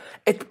 because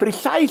at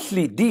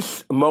precisely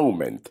this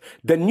moment,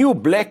 the new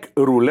black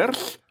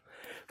rulers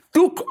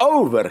took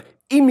over,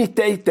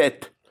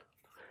 imitated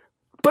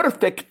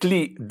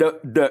perfectly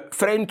the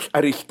French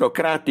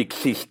aristocratic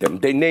system.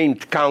 They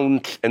named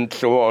counts and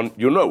so on,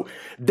 you know.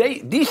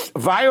 This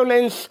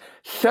violence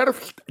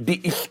served the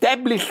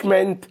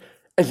establishment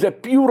as a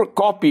pure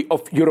copy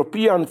of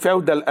European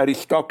feudal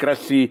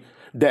aristocracy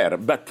there.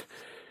 But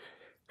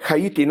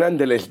Haiti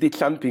nonetheless did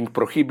something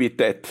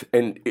prohibited.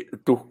 And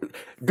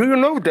do you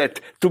know that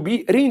to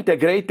be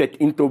reintegrated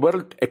into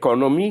world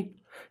economy,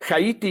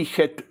 Haiti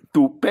had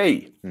to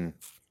pay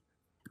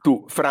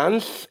to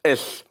France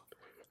as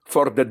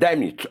for the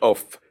damage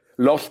of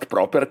lost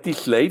property,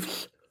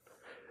 slaves.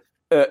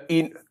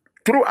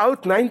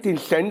 Throughout 19th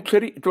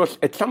century, it was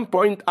at some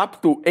point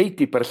up to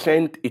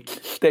 80%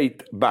 its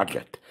state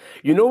budget.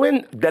 You know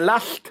when the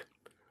last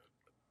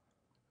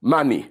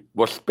money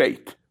was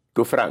paid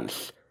to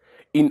France?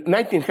 In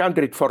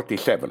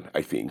 1947,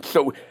 I think.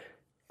 So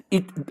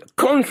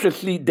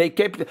consciously they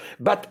kept,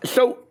 but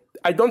so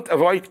I don't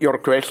avoid your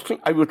question.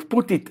 I would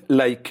put it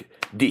like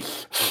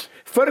this.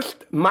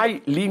 First,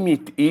 my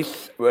limit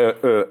is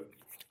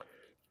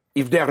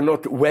if they are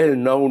not well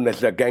known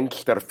as a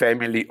gangster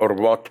family or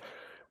what,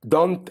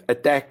 don't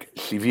attack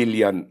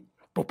civilian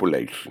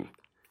population.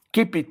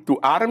 Keep it to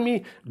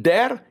army.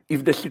 There,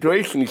 if the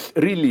situation is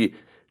really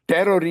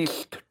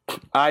terrorist,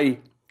 I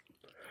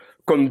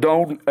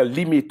condone a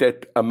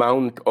limited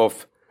amount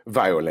of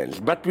violence.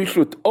 But we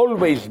should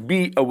always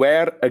be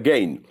aware,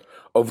 again,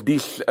 of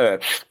this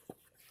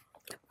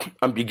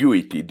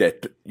ambiguity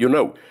that, you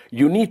know,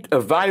 you need a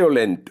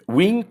violent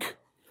wing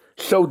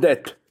so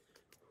that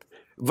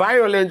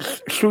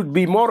violence should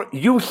be more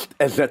used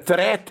as a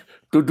threat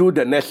to do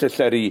the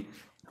necessary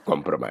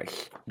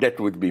compromise. That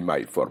would be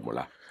my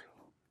formula.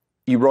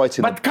 You write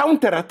in... But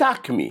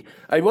counterattack me.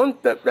 I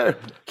want...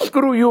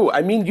 screw you.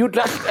 I mean, you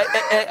just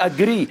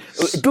agree.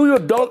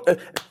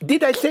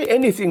 Did I say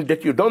anything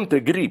that you don't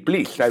agree?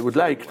 Please, I would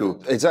like to.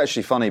 It's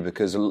actually funny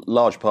because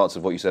large parts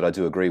of what you said I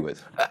do agree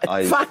with.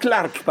 Fuck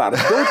large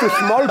parts. Go to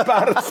small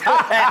parts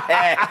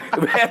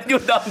where you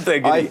don't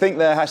agree. I think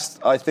there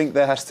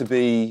has to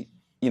be,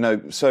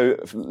 so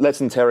let's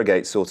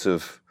interrogate sort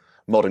of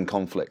modern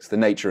conflict, the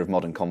nature of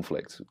modern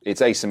conflict.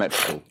 It's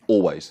asymmetrical,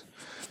 always.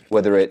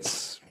 Whether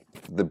it's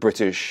the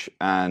British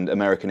and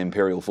American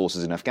imperial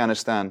forces in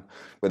Afghanistan,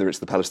 whether it's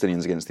the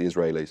Palestinians against the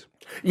Israelis.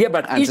 Yeah,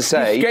 but and to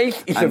say,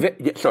 case is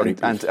sorry.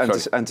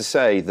 And to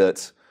say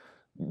that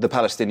the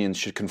Palestinians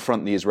should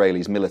confront the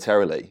Israelis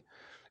militarily,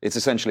 it's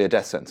essentially a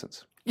death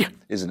sentence,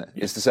 isn't it?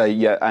 Yeah. It's to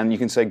say, and you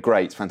can say,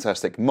 great,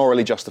 fantastic,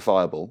 morally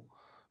justifiable,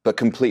 but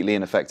completely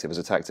ineffective as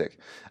a tactic.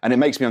 And it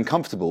makes me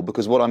uncomfortable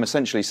because what I'm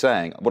essentially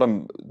saying,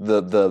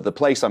 the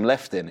place I'm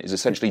left in is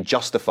essentially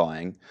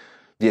justifying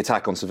the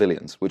attack on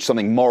civilians, which is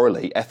something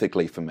morally,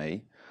 ethically for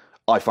me,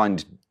 I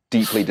find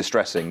deeply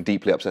distressing,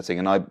 deeply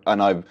upsetting,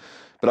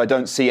 but I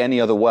don't see any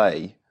other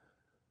way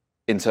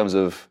in terms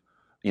of,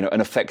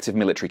 an effective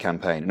military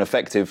campaign, an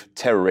effective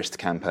terrorist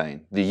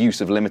campaign, the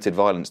use of limited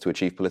violence to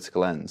achieve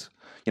political ends.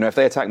 If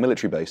they attack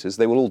military bases,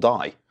 they will all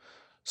die.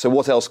 So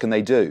what else can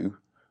they do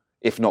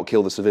if not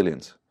kill the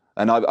civilians?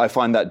 And I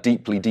find that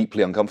deeply,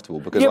 deeply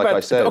uncomfortable because, I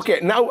said... Okay,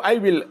 now I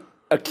will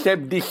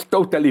accept this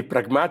totally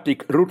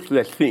pragmatic,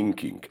 ruthless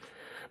thinking.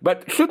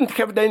 But shouldn't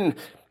have then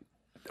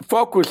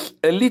focus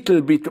a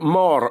little bit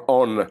more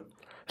on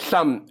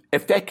some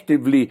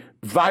effectively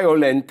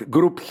violent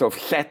groups of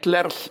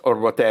settlers or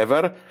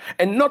whatever,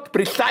 and not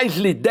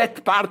precisely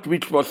that part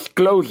which was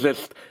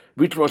closest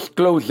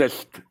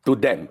to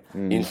them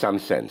in some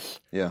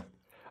sense. Yeah.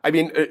 I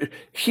mean,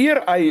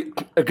 here I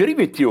agree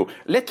with you.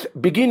 Let's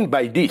begin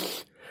by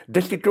this.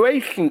 The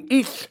situation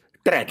is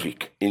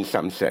tragic in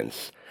some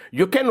sense.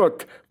 You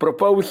cannot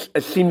propose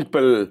a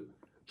simple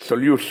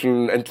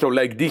solution, and so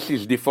like this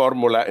is the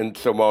formula and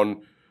so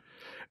on.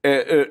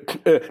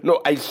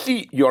 No, I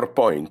see your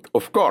point,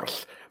 of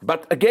course.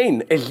 But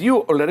again, as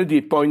you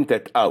already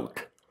pointed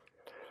out,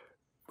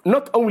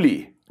 not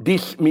only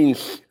this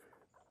means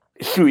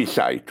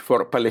suicide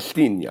for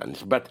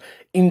Palestinians, but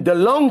in the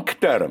long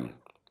term,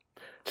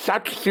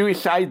 such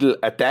suicidal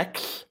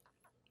attacks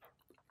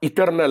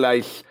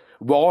eternalize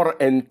war,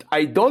 and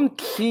I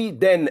don't see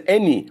then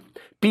any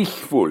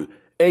peaceful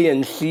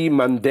ANC,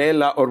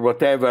 Mandela, or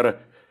whatever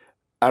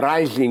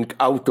arising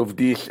out of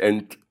this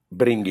and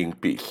bringing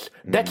peace.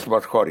 That's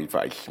what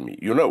horrifies me,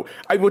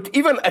 I would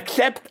even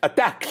accept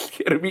attacks,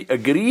 here we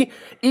agree,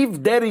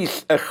 if there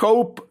is a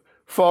hope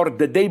for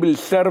that they will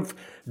serve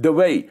the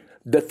way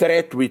the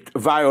threat with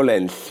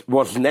violence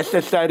was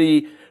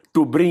necessary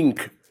to bring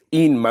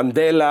in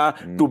Mandela,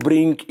 to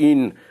bring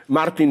in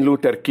Martin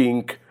Luther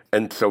King,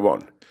 and so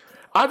on.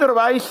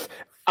 Otherwise,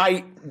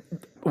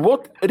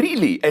 what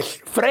really, as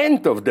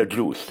friend of the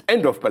Jews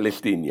and of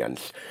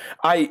Palestinians,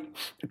 I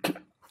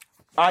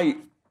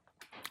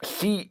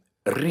see,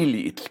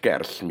 really, it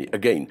scares me,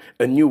 again,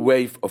 a new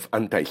wave of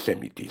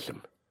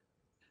anti-Semitism.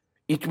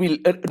 It will...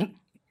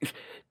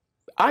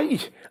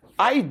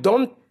 I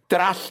don't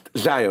trust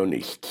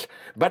Zionists,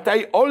 but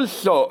I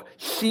also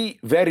see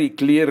very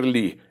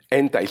clearly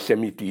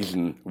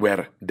anti-Semitism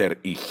where there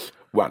is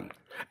one.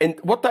 And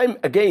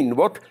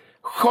what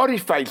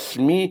horrifies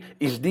me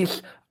is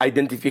this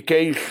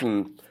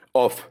identification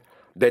of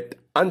that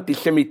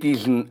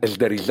anti-Semitism as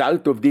the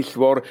result of this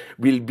war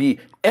will be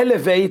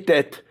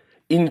elevated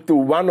into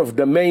one of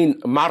the main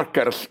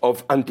markers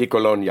of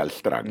anti-colonial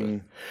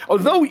struggle.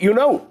 Although,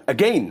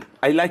 again,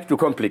 I like to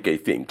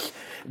complicate things.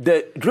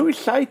 The Jewish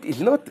side is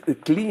not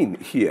clean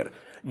here.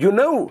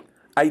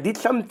 I did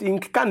something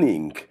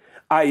cunning.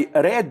 I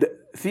read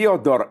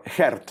Theodor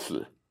Herzl,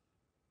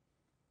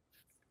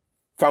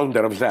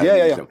 founder of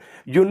Zionism.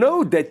 You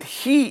know that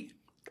he,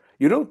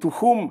 to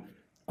whom,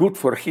 good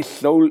for his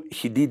soul,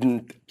 he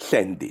didn't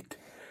send it.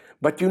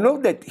 But you know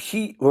that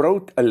he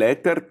wrote a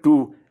letter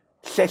to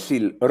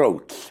Cecil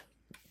Rhodes.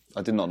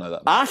 I did not know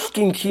that.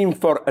 Asking him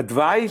for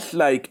advice,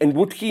 and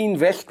would he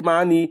invest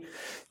money,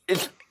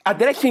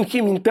 addressing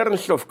him in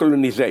terms of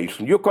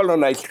colonization. You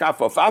colonized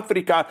half of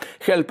Africa,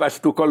 help us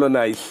to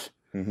colonize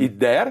it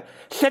there.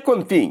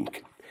 Second thing,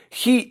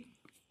 he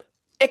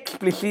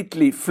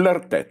explicitly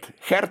flirted,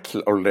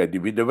 Herzl already,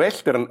 with the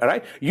Western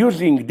right,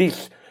 using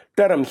these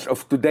terms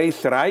of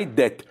today's right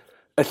that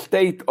a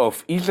state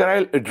of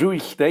Israel, a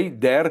Jewish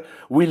state there,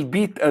 will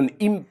beat an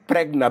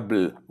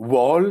impregnable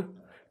wall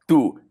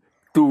to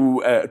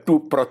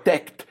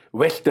protect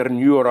Western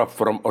Europe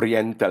from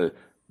Oriental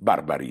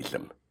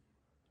barbarism.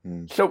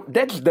 So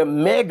that's the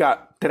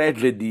mega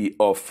tragedy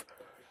of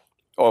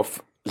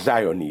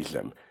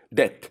Zionism,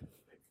 that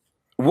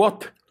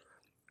what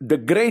the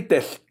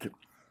greatest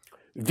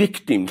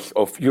victims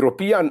of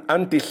European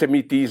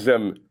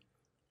anti-Semitism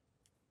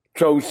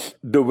chose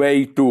the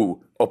way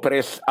to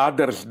oppress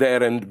others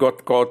there and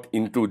got caught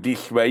into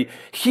this way.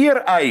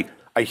 Here I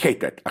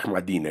hated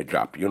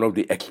Ahmadinejad,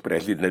 the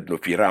ex-president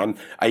of Iran.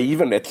 I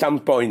even at some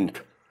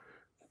point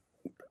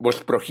was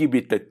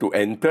prohibited to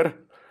enter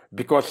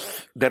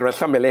because there were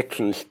some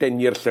elections 10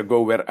 years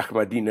ago where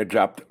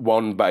Ahmadinejad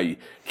won by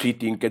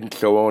cheating and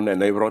so on,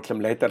 and I wrote some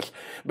letters.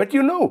 But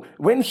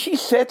when she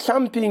said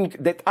something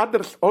that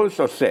others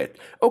also said,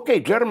 okay,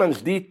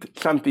 Germans did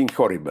something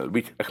horrible,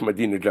 which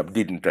Ahmadinejad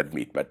didn't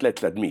admit, but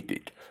let's admit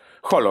it,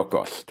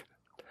 Holocaust.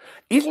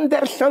 Isn't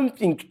there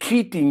something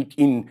cheating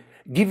in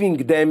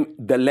giving them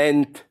the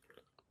land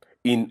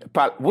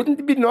wouldn't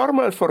it be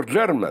normal for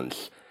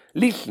Germans?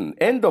 Listen,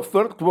 end of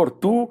World War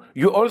II,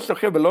 you also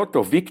have a lot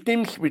of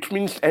victims, which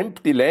means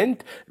empty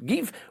land.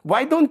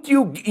 Why don't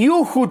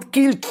you who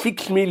killed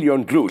 6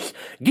 million Jews,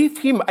 give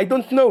him, I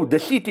don't know, the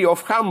city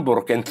of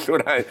Hamburg and so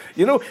on.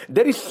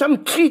 There is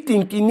some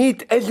cheating in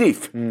it as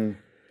if,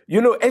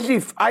 as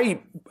if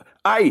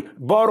I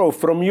borrow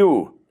from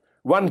you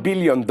 $1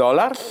 billion,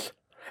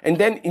 and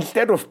then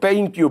instead of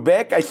paying you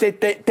back, I say,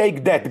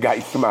 take that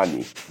guy's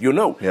money.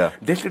 Yeah.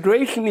 The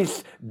situation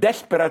is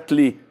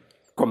desperately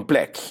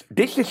complex.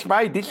 This is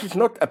why this is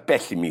not a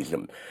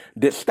pessimism.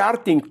 The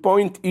starting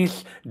point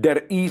is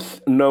there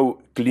is no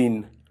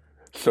clean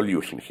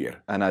solution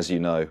here. And as you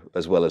know,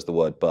 as well as the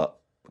word but,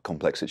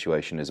 complex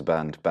situation is a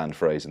banned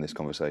phrase in this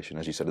conversation,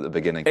 as you said at the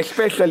beginning.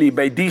 Especially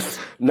by this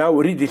now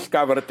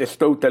rediscovered as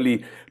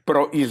totally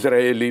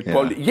pro-Israeli.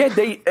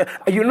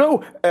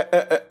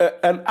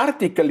 An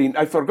article in,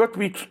 I forgot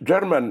which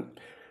German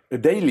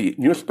daily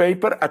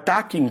newspaper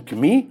attacking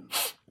me,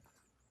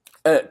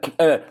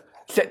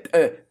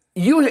 said,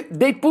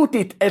 they put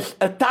it as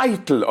a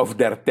title of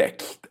their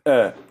text.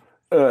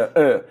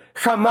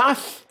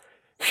 Hamas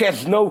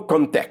has no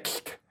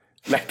context.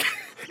 Like,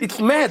 it's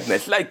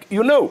madness. Like,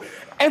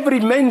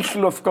 every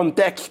mention of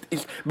context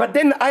is... But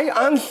then I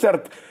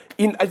answered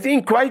in, I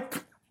think,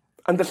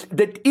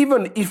 that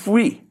even if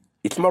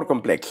it's more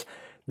complex,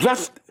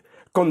 just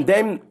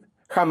condemn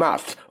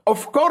Hamas,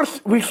 of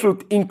course we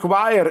should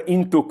inquire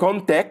into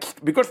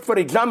context, because, for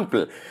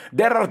example,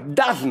 there are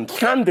dozens,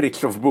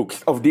 hundreds of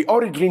books of the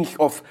origins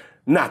of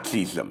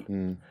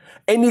Nazism.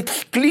 And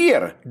it's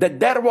clear that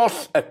there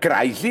was a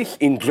crisis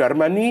in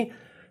Germany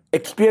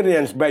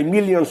experienced by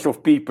millions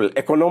of people,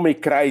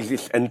 economic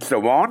crisis and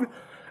so on,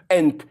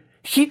 and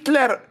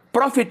Hitler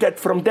profited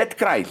from that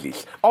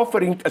crisis,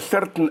 offering a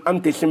certain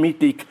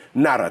anti-Semitic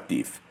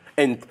narrative.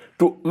 And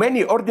to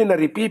many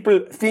ordinary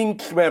people,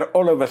 things were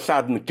all of a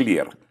sudden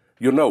clear.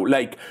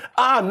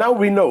 Now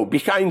we know,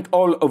 behind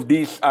all of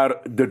these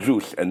are the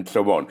Jews and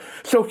so on.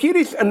 So here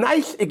is a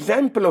nice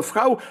example of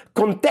how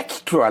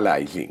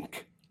contextualizing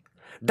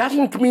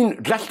doesn't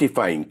mean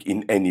justifying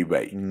in any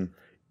way.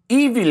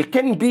 Evil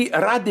can be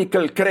a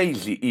radical,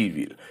 crazy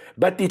evil,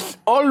 but it's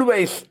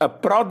always a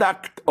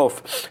product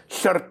of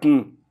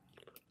certain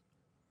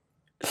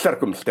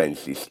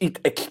circumstances. It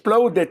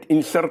exploded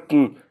in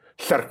certain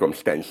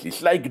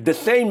circumstances, like the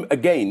same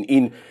again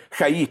in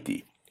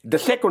Haiti. The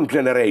second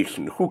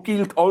generation who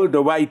killed all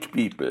the white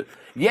people.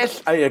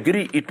 Yes, I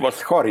agree, it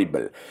was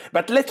horrible.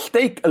 But let's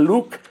take a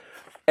look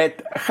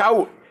at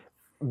how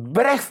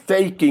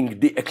breathtaking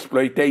the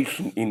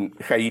exploitation in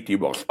Haiti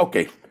was.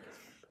 Okay.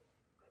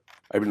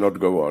 I will not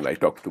go on. I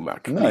talk too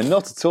much. No,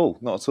 not at all.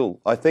 Not at all.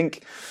 I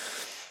think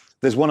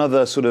there's one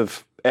other sort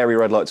of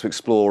area I'd like to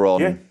explore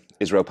on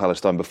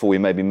Israel-Palestine before we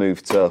maybe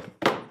move to...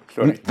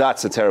 Sorry.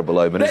 That's a terrible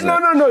omen, isn't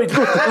it? No, it's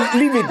good.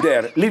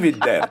 Leave it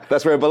there.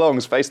 That's where it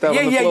belongs, face down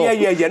on the floor.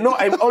 Yeah. No,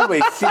 I'm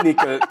always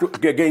cynical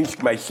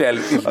against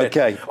myself.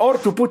 Okay. Or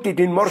to put it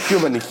in more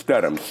humanist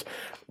terms,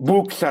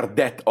 books are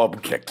dead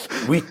objects.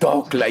 We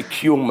talk like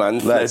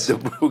humans.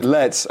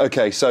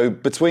 Okay, so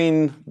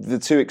between the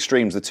two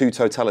extremes, the two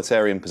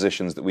totalitarian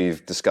positions that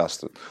we've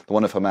discussed, the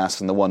one of Hamas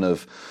and the one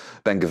of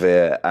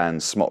Ben-Gvir and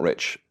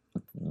Smotrich,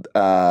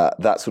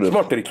 that sort of...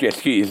 Smotrich, yes,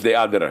 he is the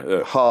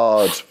other...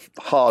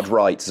 hard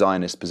right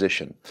Zionist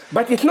position.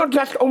 But it's not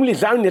just only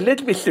Zionist.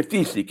 Let's be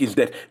statistic, is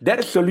that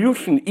their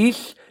solution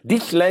is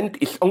this land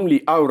is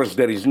only ours,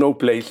 there is no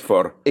place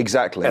for...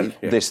 Exactly,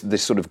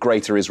 this sort of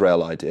greater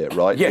Israel idea,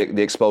 right? Yeah.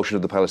 The expulsion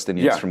of the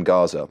Palestinians from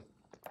Gaza.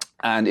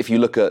 And if you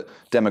look at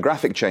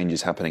demographic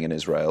changes happening in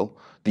Israel,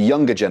 the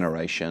younger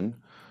generation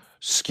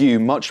skew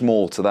much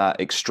more to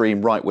that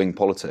extreme right-wing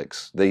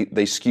politics.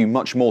 They skew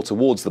much more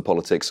towards the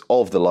politics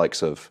of the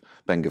likes of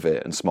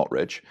Ben-Gvir and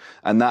Smotrich.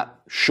 And that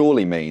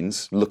surely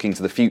means looking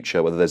to the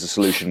future, whether there's a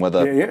solution,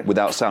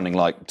 without sounding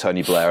like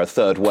Tony Blair, a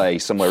third way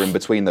somewhere in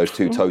between those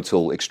two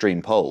total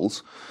extreme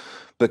poles,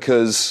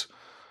 because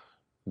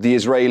the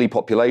Israeli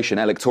population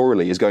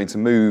electorally is going to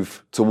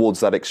move towards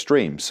that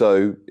extreme.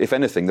 So, if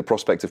anything, the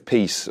prospect of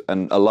peace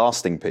and a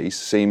lasting peace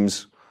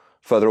seems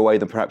further away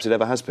than perhaps it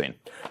ever has been.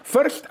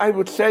 First, I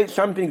would say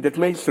something that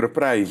may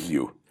surprise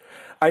you.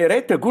 I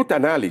read a good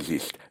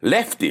analysis,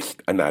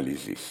 leftist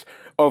analysis,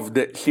 of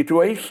the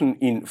situation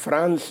in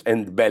France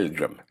and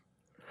Belgium.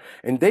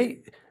 And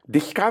they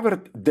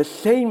discovered the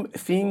same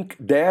thing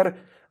there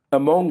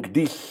among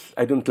these,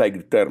 I don't like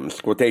the terms,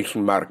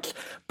 quotation marks,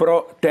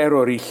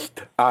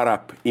 pro-terrorist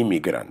Arab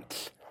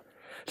immigrants.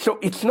 So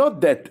it's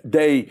not that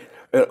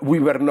we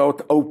were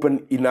not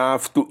open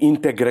enough to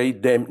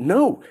integrate them.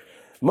 No.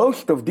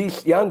 most of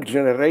this young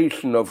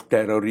generation of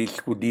terrorists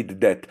who did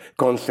that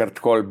concert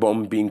hall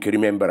bombing,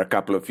 remember a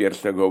couple of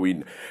years ago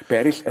in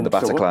Paris and the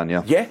Bataclan,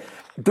 yeah. Yeah.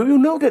 Do you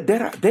know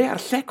that they are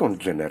second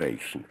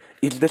generation?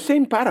 It's the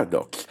same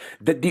paradox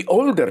that the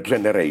older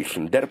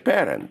generation, their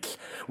parents,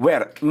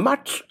 were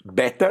much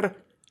better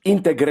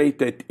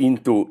integrated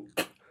into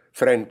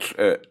French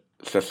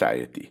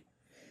society.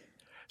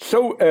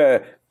 So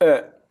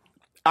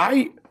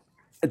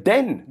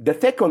then the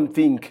second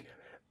thing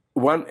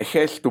one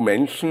has to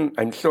mention,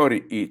 I'm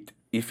sorry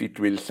if it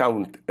will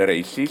sound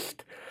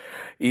racist,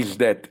 is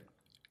that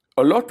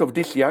a lot of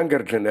this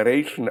younger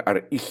generation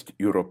are East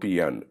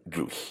European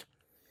Jews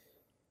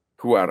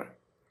who are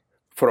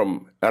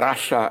from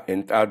Russia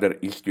and other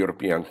East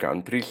European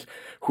countries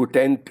who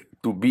tend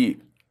to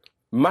be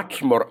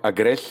much more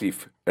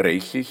aggressive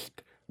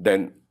racist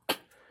than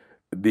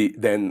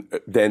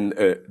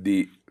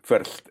the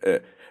first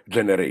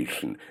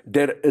generation.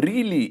 There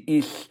really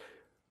is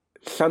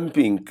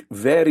something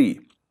very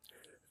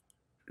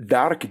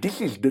dark. This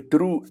is the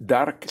true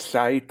dark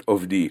side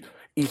of the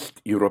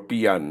East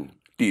European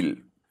till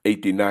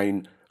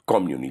 89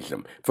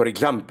 communism. For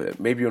example,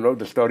 maybe you know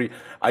the story,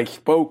 I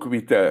spoke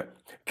with a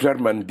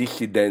German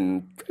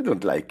dissident, I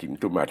don't like him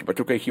too much, but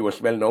okay, he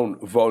was well known,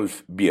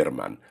 Wolf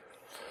Biermann,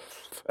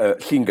 a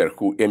singer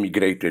who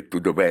emigrated to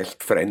the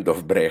West, friend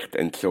of Brecht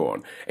and so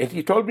on. And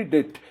he told me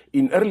that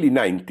in early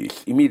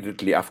 90s,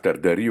 immediately after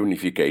the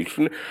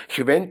reunification,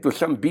 he went to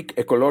some big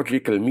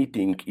ecological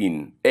meeting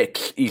in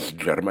ex-East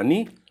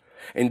Germany,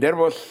 and there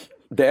was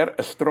there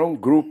a strong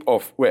group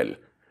of, well,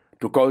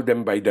 to call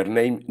them by their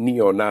name,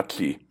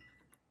 neo-Nazi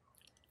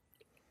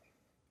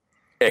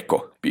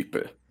eco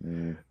people,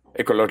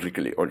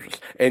 ecologically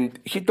conscious. And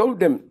he told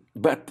them,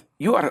 but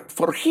you are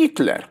for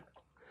Hitler.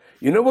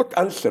 You know what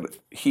answer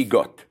he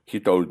got? He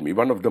told me,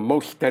 one of the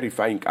most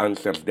terrifying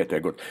answers that I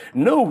got.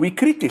 No, we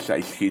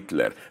criticize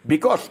Hitler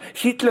because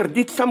Hitler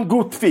did some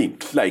good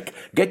things, like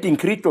getting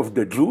rid of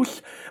the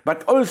Jews,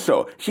 but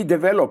also he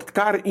developed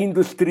car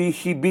industry,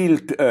 he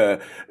built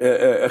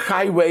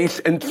highways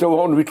and so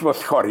on, which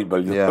was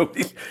horrible. You know,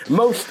 this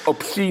most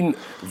obscene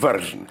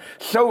version.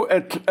 So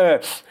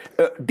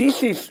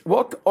this is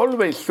what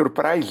always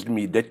surprised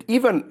me, that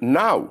even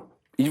now,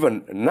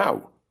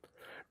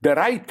 the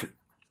right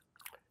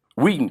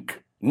wing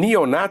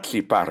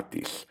neo-Nazi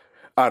parties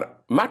are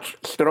much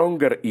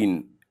stronger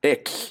in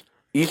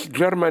ex-East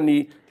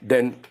Germany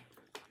than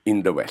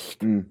in the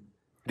West.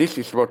 This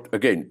is what,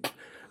 again,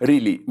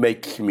 really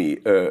makes me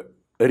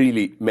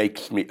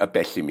a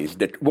pessimist.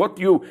 That what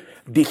you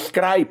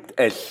described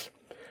as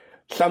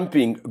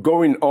something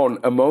going on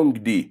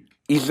among the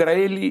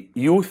Israeli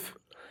youth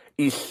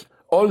is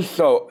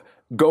also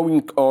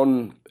going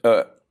on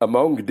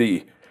among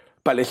the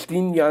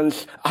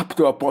Palestinians, up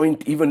to a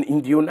point even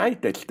in the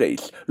United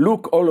States.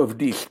 Look, all of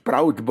these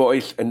Proud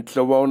Boys and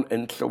so on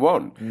and so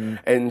on.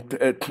 And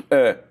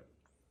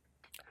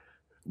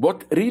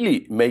what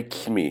really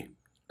makes me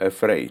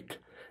afraid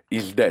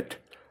is that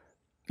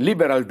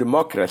liberal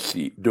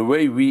democracy, the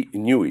way we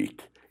knew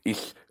it,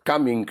 is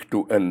coming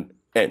to an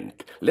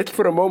end. Let's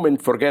for a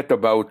moment forget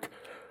about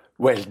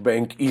West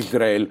Bank,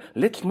 Israel.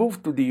 Let's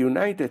move to the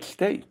United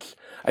States.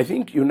 I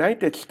think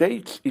United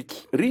States,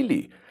 it's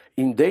really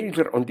in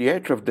danger, on the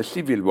edge of the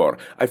civil war.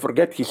 I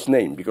forget his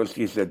name because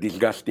he's a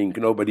disgusting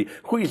nobody.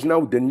 Who is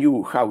now the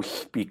new House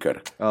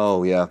Speaker?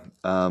 Oh, yeah.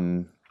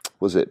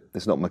 Was it?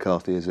 It's not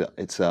McCarthy, is it?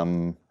 It's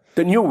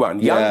the new one,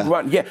 young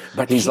one. Yeah,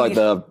 but he's like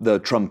the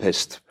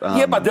Trumpist.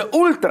 Yeah, but the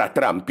ultra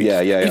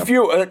Trumpist. Yeah. If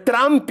you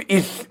Trump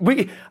is,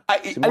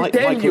 I'll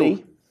tell you.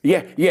 Lee?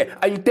 Yeah.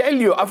 I'll tell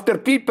you, after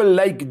people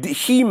like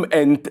him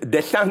and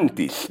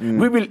DeSantis,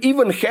 we will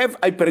even have,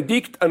 I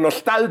predict, a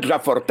nostalgia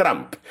for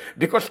Trump.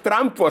 Because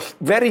Trump was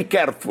very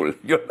careful,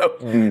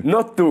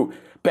 not to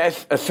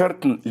pass a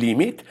certain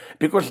limit.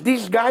 Because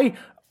this guy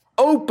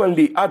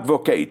openly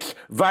advocates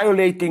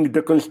violating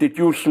the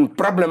Constitution,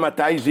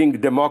 problematizing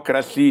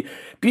democracy.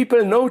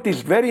 People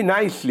notice very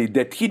nicely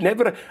that he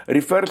never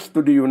refers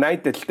to the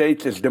United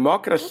States as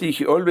democracy.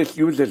 He always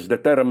uses the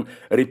term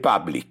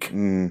republic.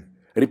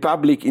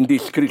 Republic in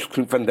this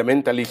Christian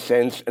fundamentalist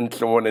sense, and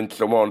so on and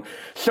so on.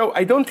 So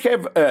I don't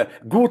have a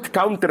good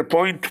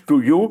counterpoint to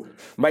you.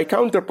 My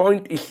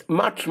counterpoint is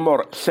much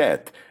more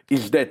sad,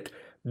 is that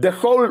the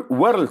whole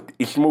world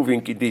is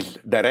moving in this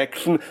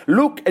direction.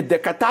 Look at the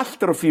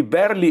catastrophe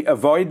barely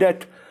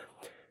avoided,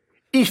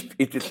 if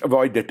it is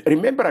avoided.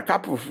 Remember a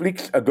couple of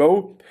weeks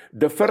ago,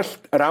 the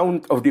first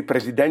round of the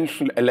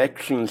presidential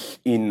elections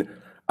in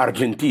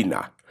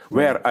Argentina,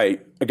 where I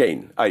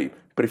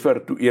prefer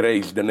to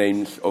erase the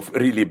names of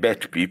really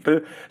bad people,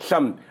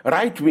 some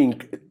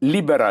right-wing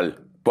liberal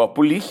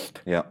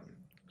populist. Yeah.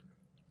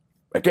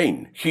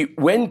 Again, he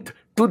went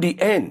to the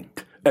end,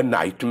 a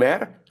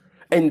nightmare.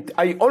 And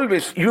I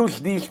always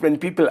use this when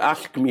people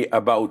ask me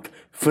about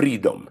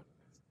freedom.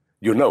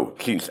 You know,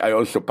 since I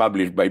also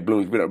published by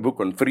Bloomsbury a book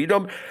on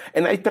freedom,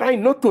 and I try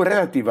not to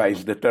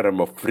relativize the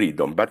term of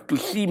freedom, but to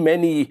see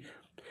many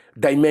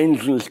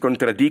dimensions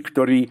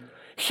contradictory.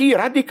 He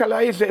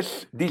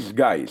radicalizes this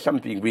guy,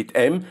 something with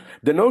M,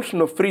 the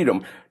notion of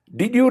freedom.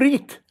 Did you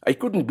read? I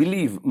couldn't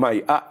believe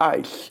my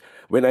eyes.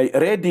 When I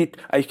read it,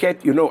 I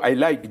had, I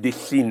like this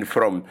scene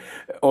from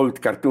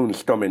old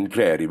cartoons, Tom and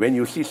Jerry. When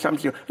you see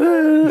something,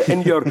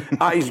 and your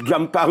eyes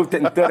jump out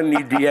and turn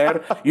in the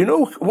air. You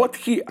know what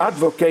he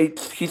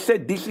advocates? He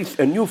said this is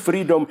a new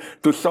freedom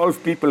to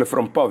solve people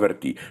from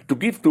poverty, to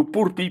give to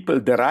poor people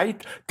the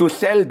right to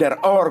sell their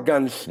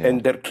organs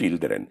and their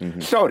children.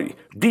 Mm-hmm. Sorry,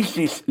 this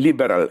is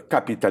liberal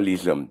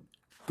capitalism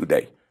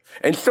today.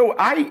 And so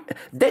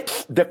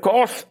that's the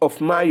cause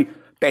of my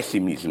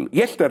pessimism.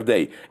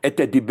 Yesterday, at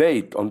a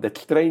debate on that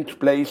strange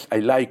place, I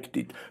liked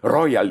it,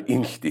 Royal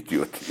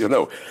Institute,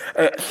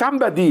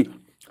 somebody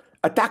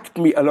attacked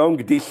me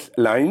along these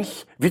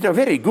lines with a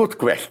very good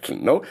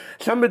question, no?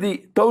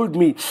 Somebody told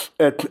me,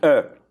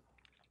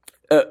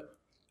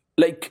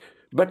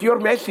 but your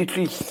message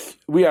is,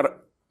 we are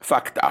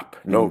fucked up,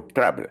 no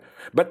trouble.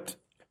 But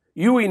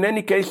you, in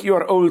any case, you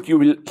are old, you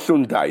will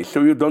soon die,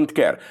 so you don't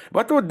care.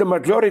 What would the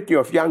majority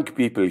of young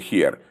people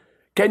here?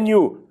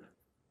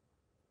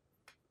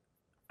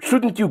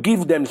 Shouldn't you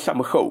give them some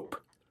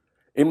hope?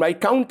 And my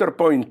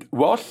counterpoint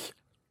was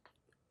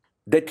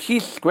that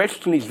his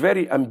question is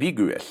very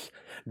ambiguous.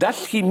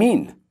 Does he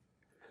mean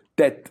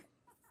that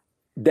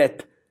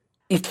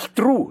it's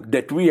true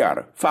that we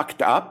are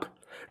fucked up,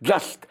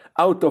 just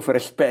out of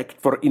respect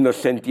for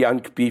innocent young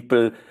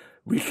people,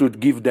 we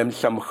should give them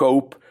some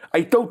hope?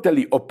 I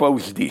totally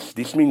oppose this.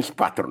 This means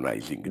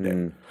patronizing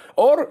them.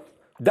 Or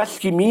does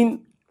he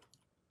mean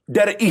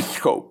there is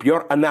hope?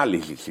 Your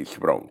analysis is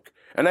wrong.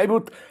 And I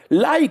would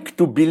like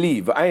to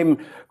believe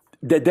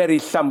that there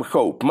is some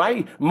hope.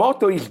 My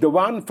motto is the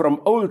one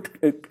from old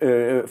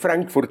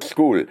Frankfurt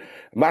School.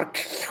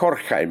 Max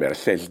Horkheimer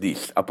says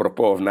this,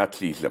 apropos of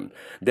Nazism,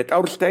 that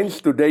our stance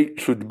today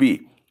should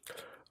be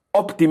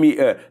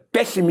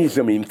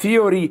pessimism in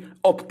theory,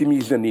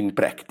 optimism in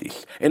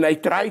practice. And I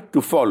try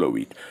to follow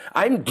it.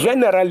 I'm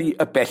generally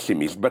a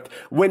pessimist, but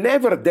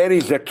whenever there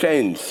is a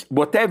chance,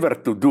 whatever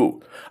to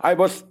do, I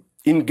was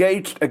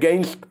engaged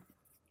against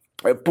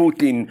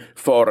Putin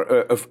for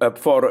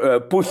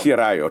Pussy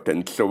Riot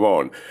and so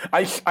on.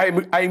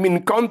 I'm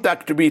in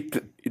contact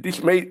with,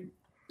 this may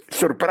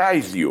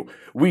surprise you,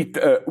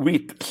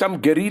 with some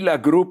guerrilla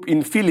group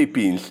in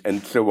Philippines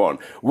and so on.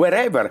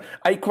 Wherever,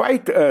 I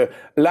quite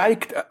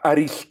liked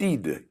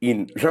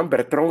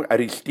Jean-Bertrand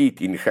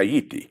Aristide in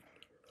Haiti.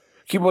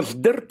 He was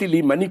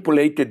dirtily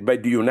manipulated by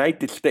the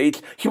United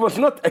States. He was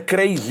not a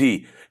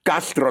crazy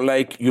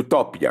Castro-like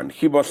utopian.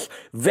 He was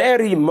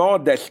very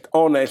modest,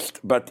 honest,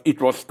 but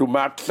it was too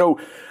much. So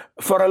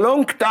for a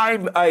long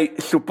time, I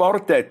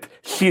supported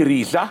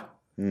Syriza,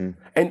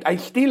 and I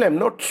still am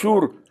not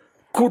sure,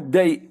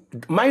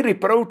 my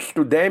reproach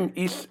to them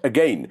is,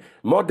 again,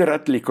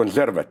 moderately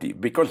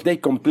conservative, because they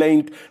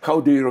complained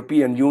how the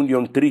European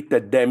Union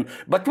treated them.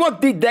 But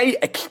what did they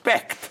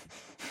expect?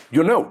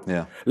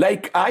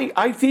 Like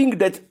I think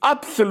that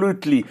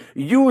absolutely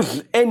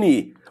use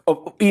any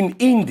in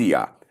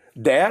India.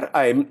 There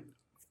I'm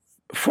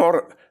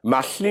for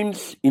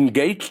Muslims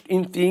engaged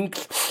in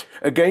things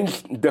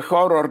against the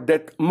horror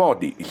that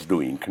Modi is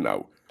doing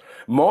now.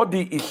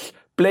 Modi is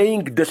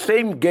playing the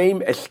same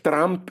game as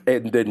Trump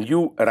and the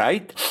new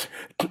right.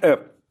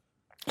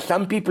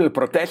 Some people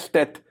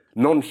protested,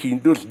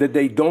 non-Hindus, that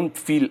they don't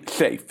feel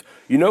safe.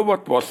 You know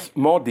what was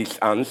Modi's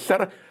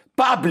answer?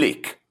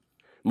 Public.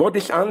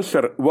 Modi's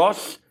answer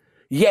was,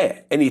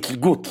 and it's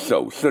good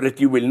so that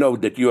you will know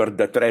that you are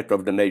the threat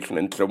of the nation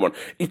and so on.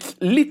 It's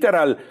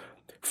literal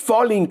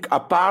falling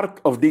apart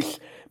of this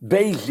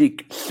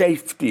basic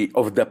safety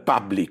of the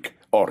public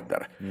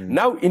order.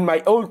 Now, in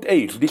my old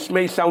age, this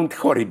may sound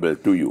horrible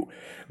to you,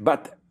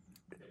 but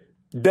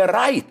the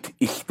right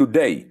is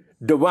today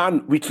the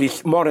one which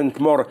is more and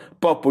more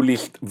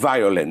populist,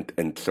 violent,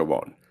 and so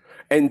on.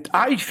 And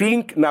I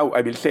think, now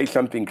I will say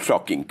something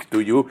shocking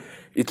to you.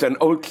 It's an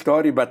old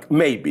story, but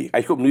maybe.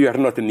 I hope you are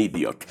not an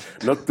idiot.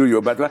 Not to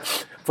you, but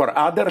for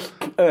others.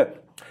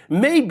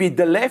 Maybe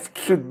the left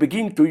should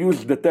begin to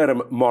use the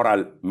term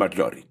moral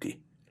majority.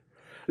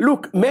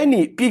 Look,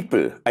 many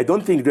people, I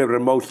don't think they were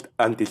most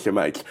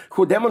anti-Semites,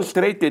 who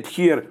demonstrated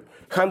here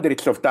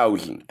hundreds of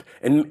thousands.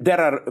 And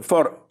there are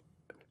for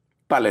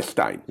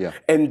Palestine.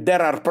 And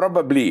there are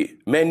probably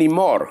many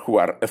more who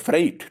are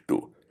afraid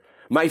to.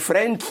 My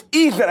friends,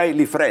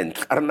 Israeli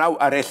friends, are now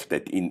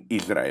arrested in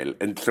Israel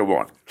and so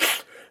on.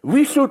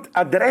 We should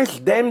address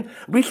them.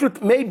 We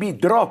should maybe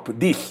drop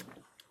this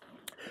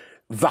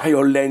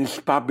violence,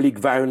 public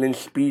violence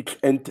speech.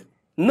 And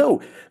no,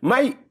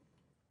 my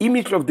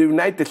image of the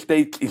United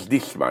States is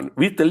this one,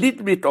 with a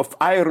little bit of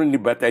irony,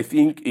 but I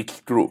think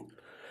it's true.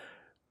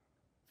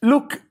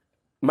 Look,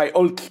 my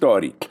old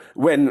story,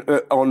 when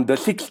on the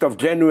 6th of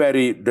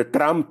January, the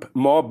Trump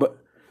mob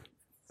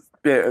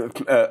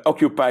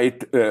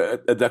occupied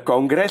the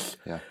Congress,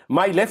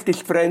 my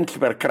leftist friends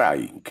were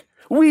crying.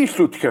 We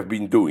should have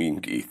been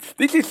doing it.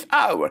 This is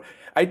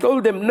I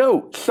told them,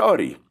 no,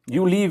 sorry,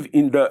 you live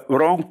in the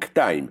wrong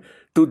time.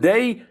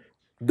 Today,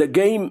 the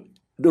game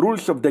the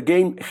rules of the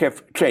game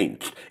have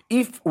changed.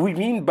 If we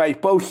mean by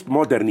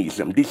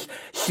postmodernism, this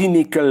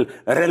cynical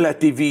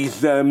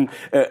relativism,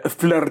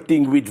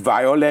 flirting with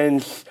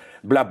violence,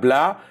 blah,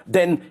 blah,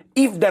 then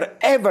if there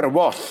ever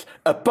was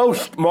a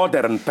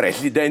postmodern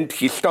president,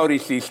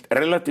 historicist,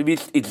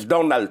 relativist, it's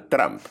Donald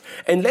Trump.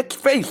 And let's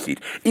face it,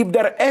 if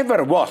there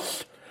ever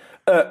was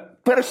a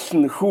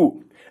person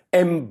who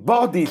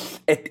embodies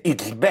at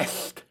its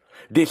best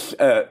this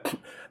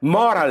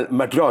moral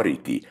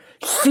majority,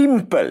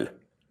 simple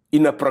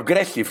in a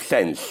progressive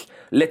sense,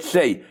 let's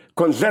say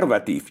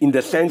conservative in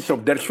the sense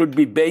of there should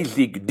be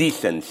basic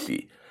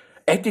decency,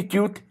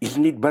 attitude,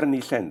 isn't it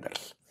Bernie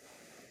Sanders?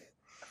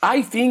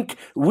 I think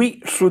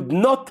we should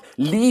not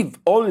leave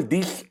all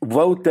these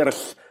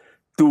voters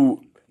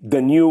to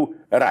the new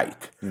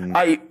right.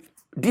 I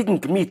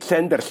didn't meet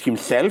Sanders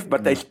himself,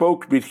 but I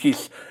spoke with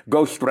his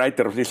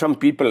ghostwriters, with some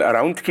people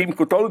around him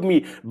who told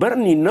me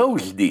Bernie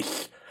knows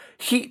this.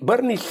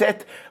 Bernie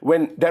said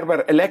when there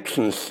were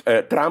elections,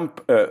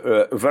 Trump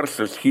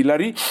versus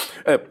Hillary,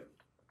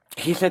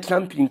 he said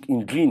something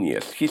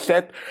ingenious. He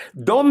said,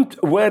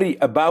 don't worry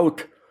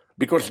about,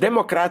 because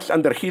Democrats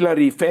under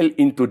Hillary fell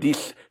into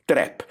this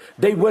trap.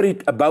 They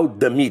worried about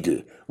the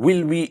middle.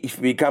 Will we, if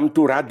we come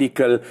too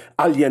radical,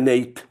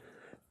 alienate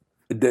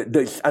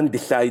the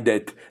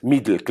undecided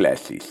middle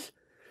classes?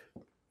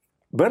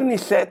 Bernie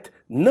said,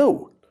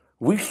 no.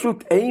 We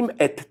should aim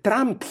at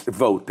Trump's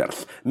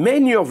voters.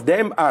 Many of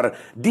them are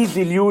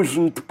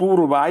disillusioned,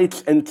 poor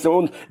whites, and so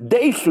on.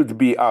 They should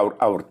be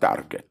our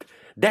target.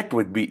 That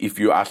would be, if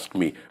you ask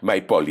me,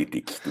 my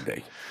politics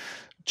today.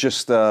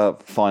 Just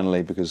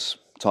finally, because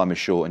time is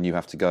short and you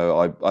have to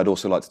go, I'd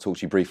also like to talk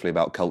to you briefly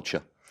about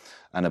culture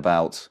and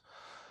about,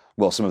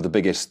 well, some of the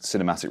biggest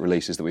cinematic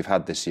releases that we've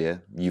had this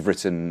year. You've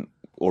written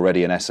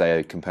already an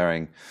essay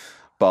comparing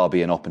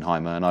Barbie and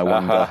Oppenheimer, and I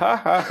wonder...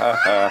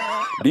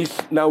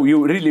 Now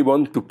you really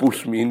want to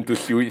push me into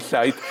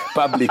suicide,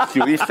 public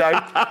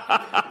suicide.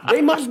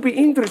 They must be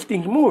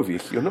interesting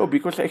movies,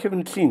 because I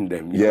haven't seen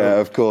them. You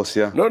know? Of course,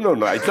 yeah. No.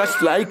 I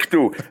just like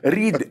to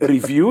read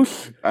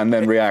reviews. And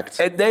then react.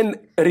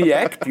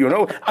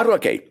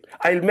 Okay,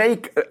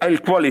 I'll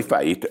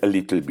qualify it a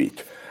little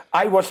bit.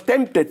 I was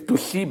tempted to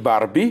see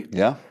Barbie.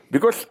 Yeah.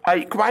 Because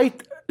I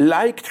quite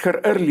liked her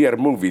earlier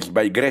movies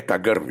by Greta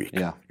Gerwig.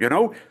 Yeah.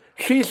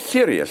 She's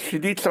serious. She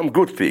did some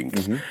good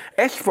things. Mm-hmm.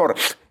 As for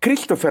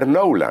Christopher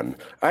Nolan,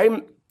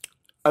 I'm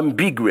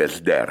ambiguous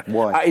there.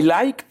 Why? I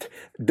liked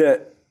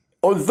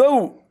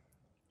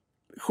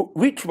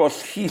which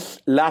was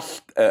his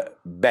last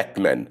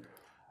Batman?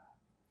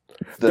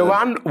 The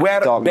one where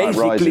Dark Knight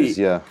basically... Rises,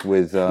 yeah,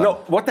 with...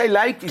 No, what I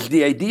like is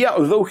the idea,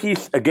 although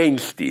he's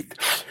against it,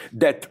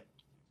 that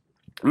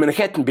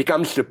Manhattan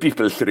becomes the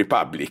People's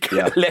Republic,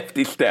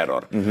 leftist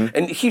terror. Mm-hmm.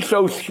 And he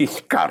shows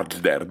his cards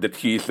there, that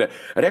he's a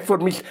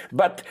reformist.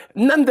 But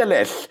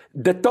nonetheless,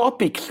 the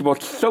topics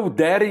was so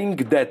daring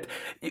that,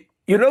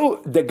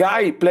 the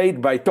guy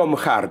played by Tom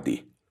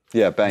Hardy.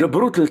 Yeah, Bane. The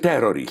brutal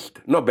terrorist.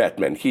 No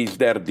Batman, he's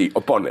there the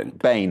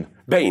opponent. Bane,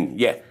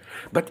 yeah.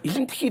 But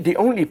isn't he the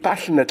only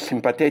passionate,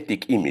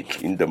 sympathetic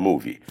image in the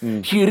movie?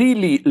 Mm. He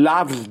really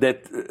loves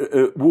that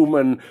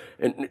woman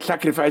and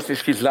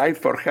sacrifices his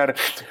life for her.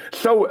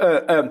 So,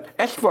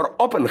 as for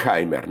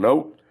Oppenheimer,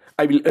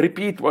 I will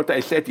repeat what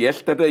I said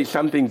yesterday,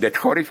 something that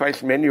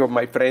horrifies many of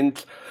my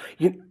friends.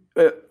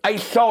 I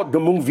saw the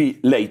movie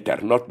later,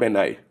 not when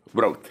I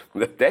wrote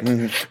the text.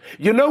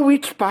 Mm-hmm. You know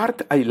which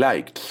part I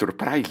liked,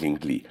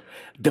 surprisingly?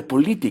 The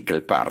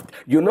political part.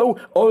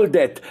 All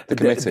that... The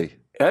committee.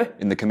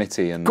 In the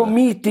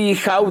committee.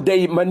 How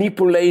they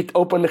manipulate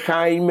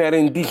Oppenheimer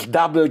and these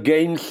double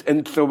games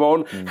and so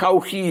on, how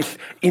he is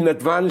in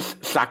advance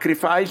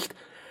sacrificed.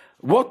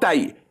 What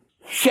I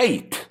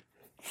hate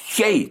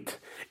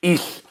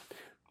is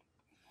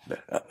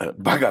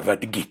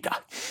Bhagavad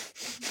Gita.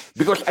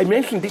 Because I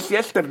mentioned this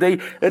yesterday,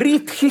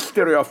 read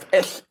History of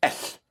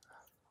SS.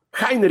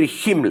 Heinrich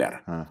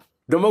Himmler,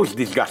 the most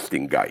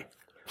disgusting guy.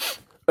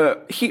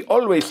 He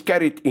always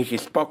carried in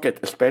his pocket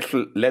a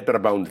special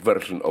leather-bound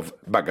version of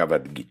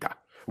Bhagavad Gita.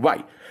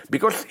 Why?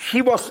 Because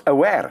he was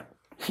aware,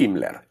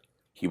 Himmler,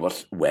 he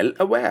was well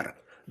aware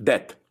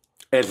that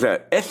as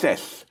a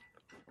SS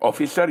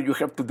officer, you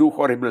have to do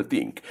horrible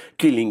things,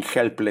 killing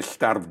helpless,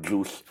 starved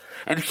Jews.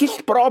 And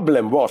his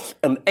problem was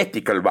an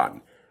ethical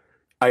one.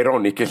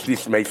 Ironic as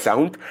this may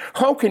sound,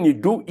 how can you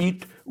do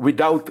it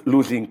without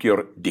losing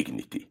your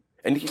dignity?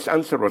 And his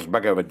answer was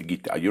Bhagavad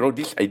Gita.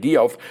 This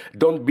idea of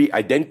don't be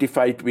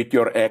identified with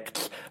your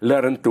acts,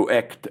 learn to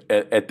act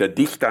at a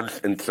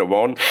distance, and so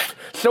on.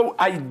 So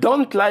I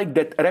don't like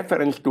that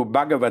reference to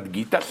Bhagavad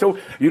Gita. So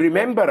you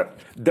remember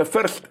the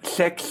first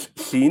sex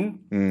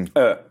scene?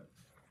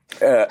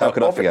 How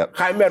could I forget?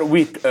 Oppenheimer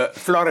with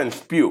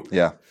Florence Pugh.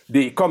 Yeah.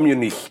 The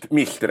communist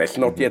mistress,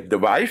 not yet the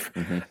wife.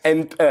 Mm-hmm.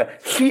 And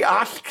she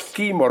asks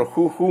him or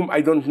whom,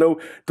 I don't know,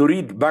 to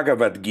read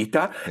Bhagavad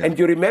Gita. Yeah. And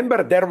you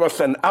remember there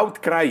was an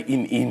outcry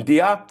in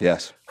India.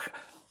 Yes.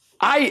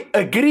 I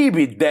agree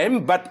with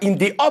them, but in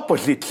the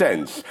opposite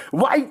sense.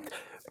 Why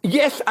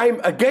Yes,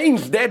 I'm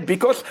against that,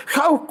 because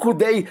how could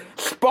they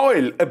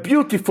spoil a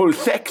beautiful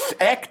sex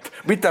act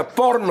with a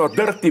porno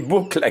dirty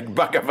book like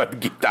Bhagavad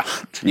Gita?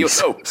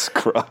 Jesus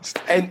Christ.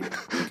 And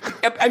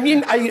I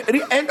mean,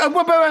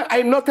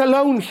 I'm not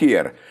alone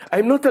here.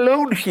 I'm not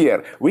alone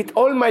here with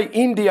all my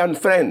Indian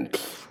friends.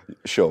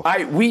 Sure.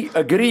 We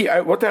agree,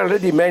 what I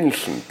already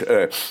mentioned.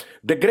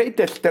 The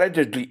greatest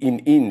tragedy in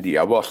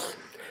India was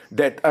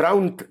that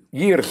around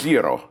year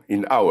 0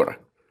 in our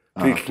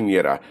Christian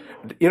era,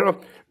 you know,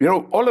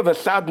 all of a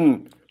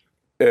sudden,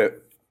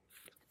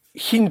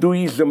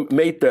 Hinduism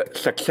made a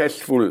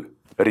successful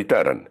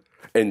return,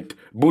 and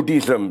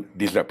Buddhism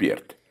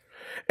disappeared.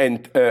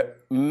 And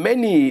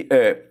many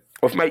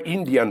of my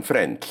Indian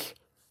friends,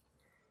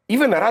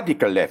 even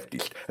radical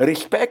leftists,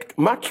 respect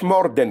much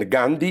more than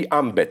Gandhi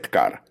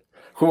Ambedkar,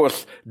 who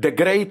was the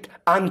great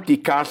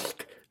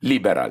anti-caste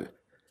liberal.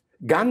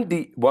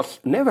 Gandhi was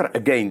never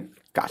against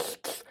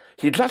castes.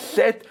 He just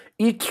said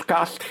each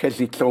caste has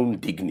its own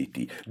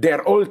dignity. They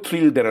are all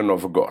children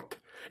of God.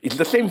 It's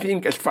the same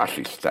thing as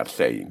fascists are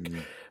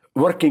saying.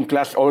 Working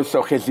class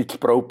also has its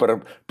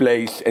proper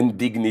place and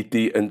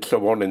dignity, and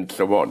so on and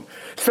so on.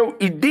 So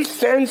in this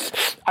sense,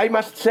 I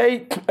must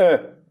say,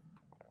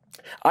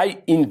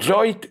 I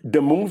enjoyed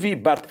the movie,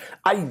 but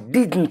I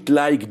didn't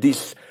like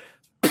this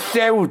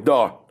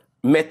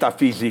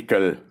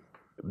pseudo-metaphysical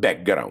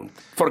background.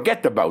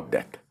 Forget about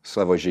that.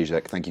 Slavoj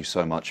Žižek, thank you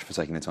so much for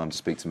taking the time to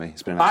speak to me.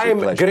 It's been an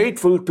absolute pleasure. I'm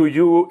grateful to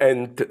you,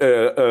 and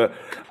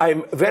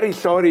I'm very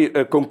sorry,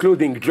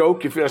 concluding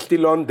joke, if you're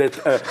still on, that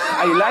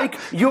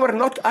you are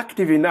not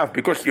active enough,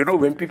 because, you know,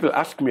 when people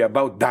ask me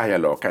about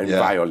dialogue, I'm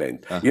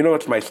violent. You know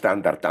what's my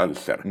standard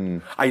answer?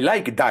 I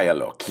like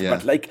dialogues,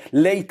 but like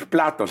late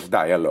Plato's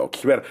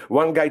dialogues, where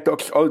one guy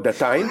talks all the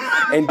time,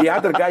 and the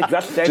other guy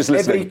just says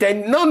every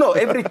 10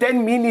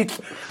 minutes,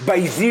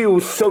 by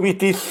Zeus, so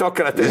it is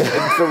Socrates,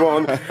 and so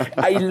on.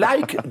 I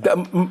like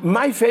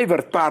my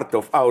favorite part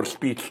of our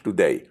speech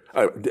today,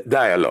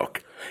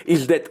 dialogue,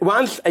 is that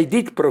once I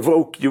did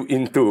provoke you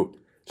into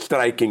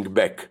striking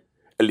back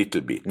a little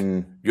bit,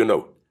 you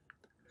know.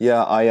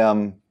 Yeah,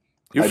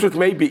 You should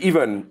maybe,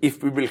 even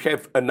if we will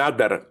have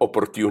another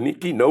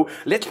opportunity,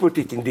 let's put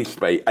it in this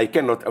way. I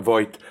cannot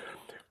avoid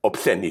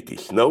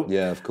obscenities, no?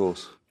 Yeah, of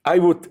course. I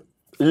would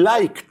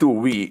like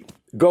we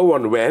go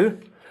on well.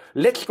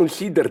 Let's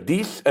consider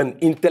this an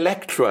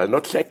intellectual,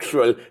 not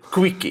sexual,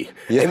 quickie.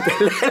 Yeah. And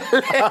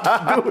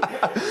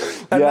let's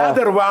do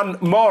another one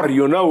more,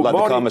 you know. Like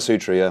more the Kama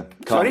Sutra, yeah.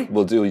 Sorry?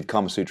 We'll do a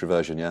Kama Sutra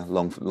version, yeah.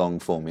 Long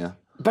form, yeah.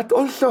 But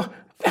also,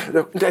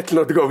 let's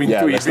not go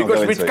into it,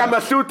 because with Kama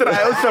Sutra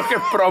I also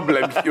have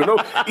problems, you know.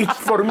 It's,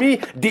 for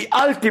me, the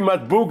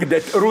ultimate book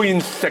that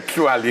ruins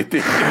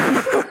sexuality.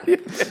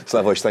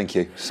 Slavoj, thank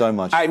you so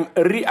much. I'm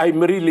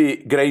really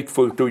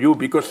grateful to you,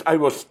 because I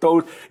was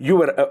told you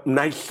were a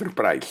nice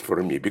surprise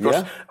for me,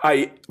 because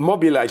I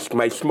mobilized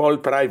my small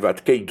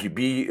private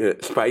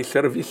KGB spy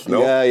service,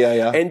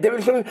 Yeah. And they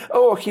were saying,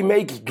 he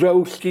makes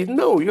jokes.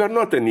 No, you are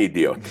not an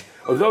idiot.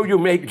 Although you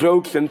make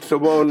jokes and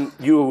so on,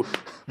 you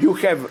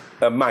have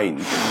a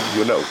mind,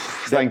 you know.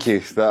 Thank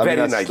you.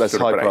 That's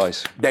high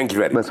praise. Thank you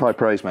very much. That's high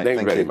praise, mate. Thank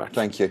you very much.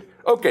 Thank you.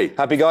 Okay.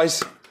 Happy,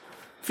 guys?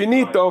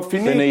 Finito.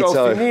 Bloody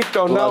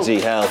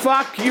now, hell.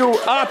 Fuck you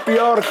up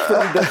yours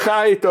from the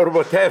side or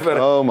whatever.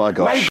 Oh, my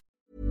gosh.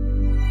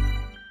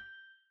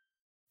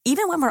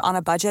 Even when we're on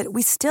a budget,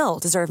 we still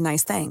deserve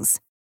nice things.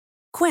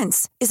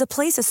 Quince is a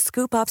place to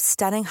scoop up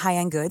stunning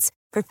high-end goods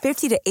for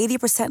 50 to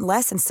 80%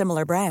 less than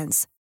similar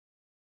brands.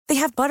 They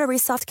have buttery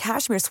soft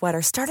cashmere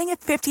sweaters starting at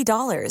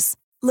 $50,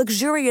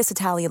 luxurious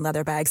Italian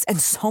leather bags, and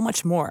so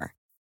much more.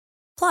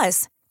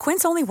 Plus,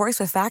 Quince only works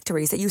with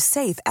factories that use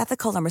safe,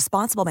 ethical, and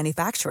responsible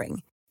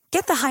manufacturing.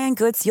 Get the high-end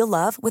goods you'll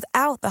love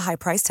without the high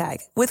price tag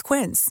with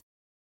Quince.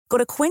 Go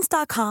to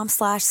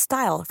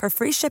quince.com/style for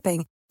free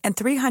shipping and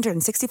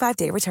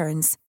 365-day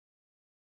returns.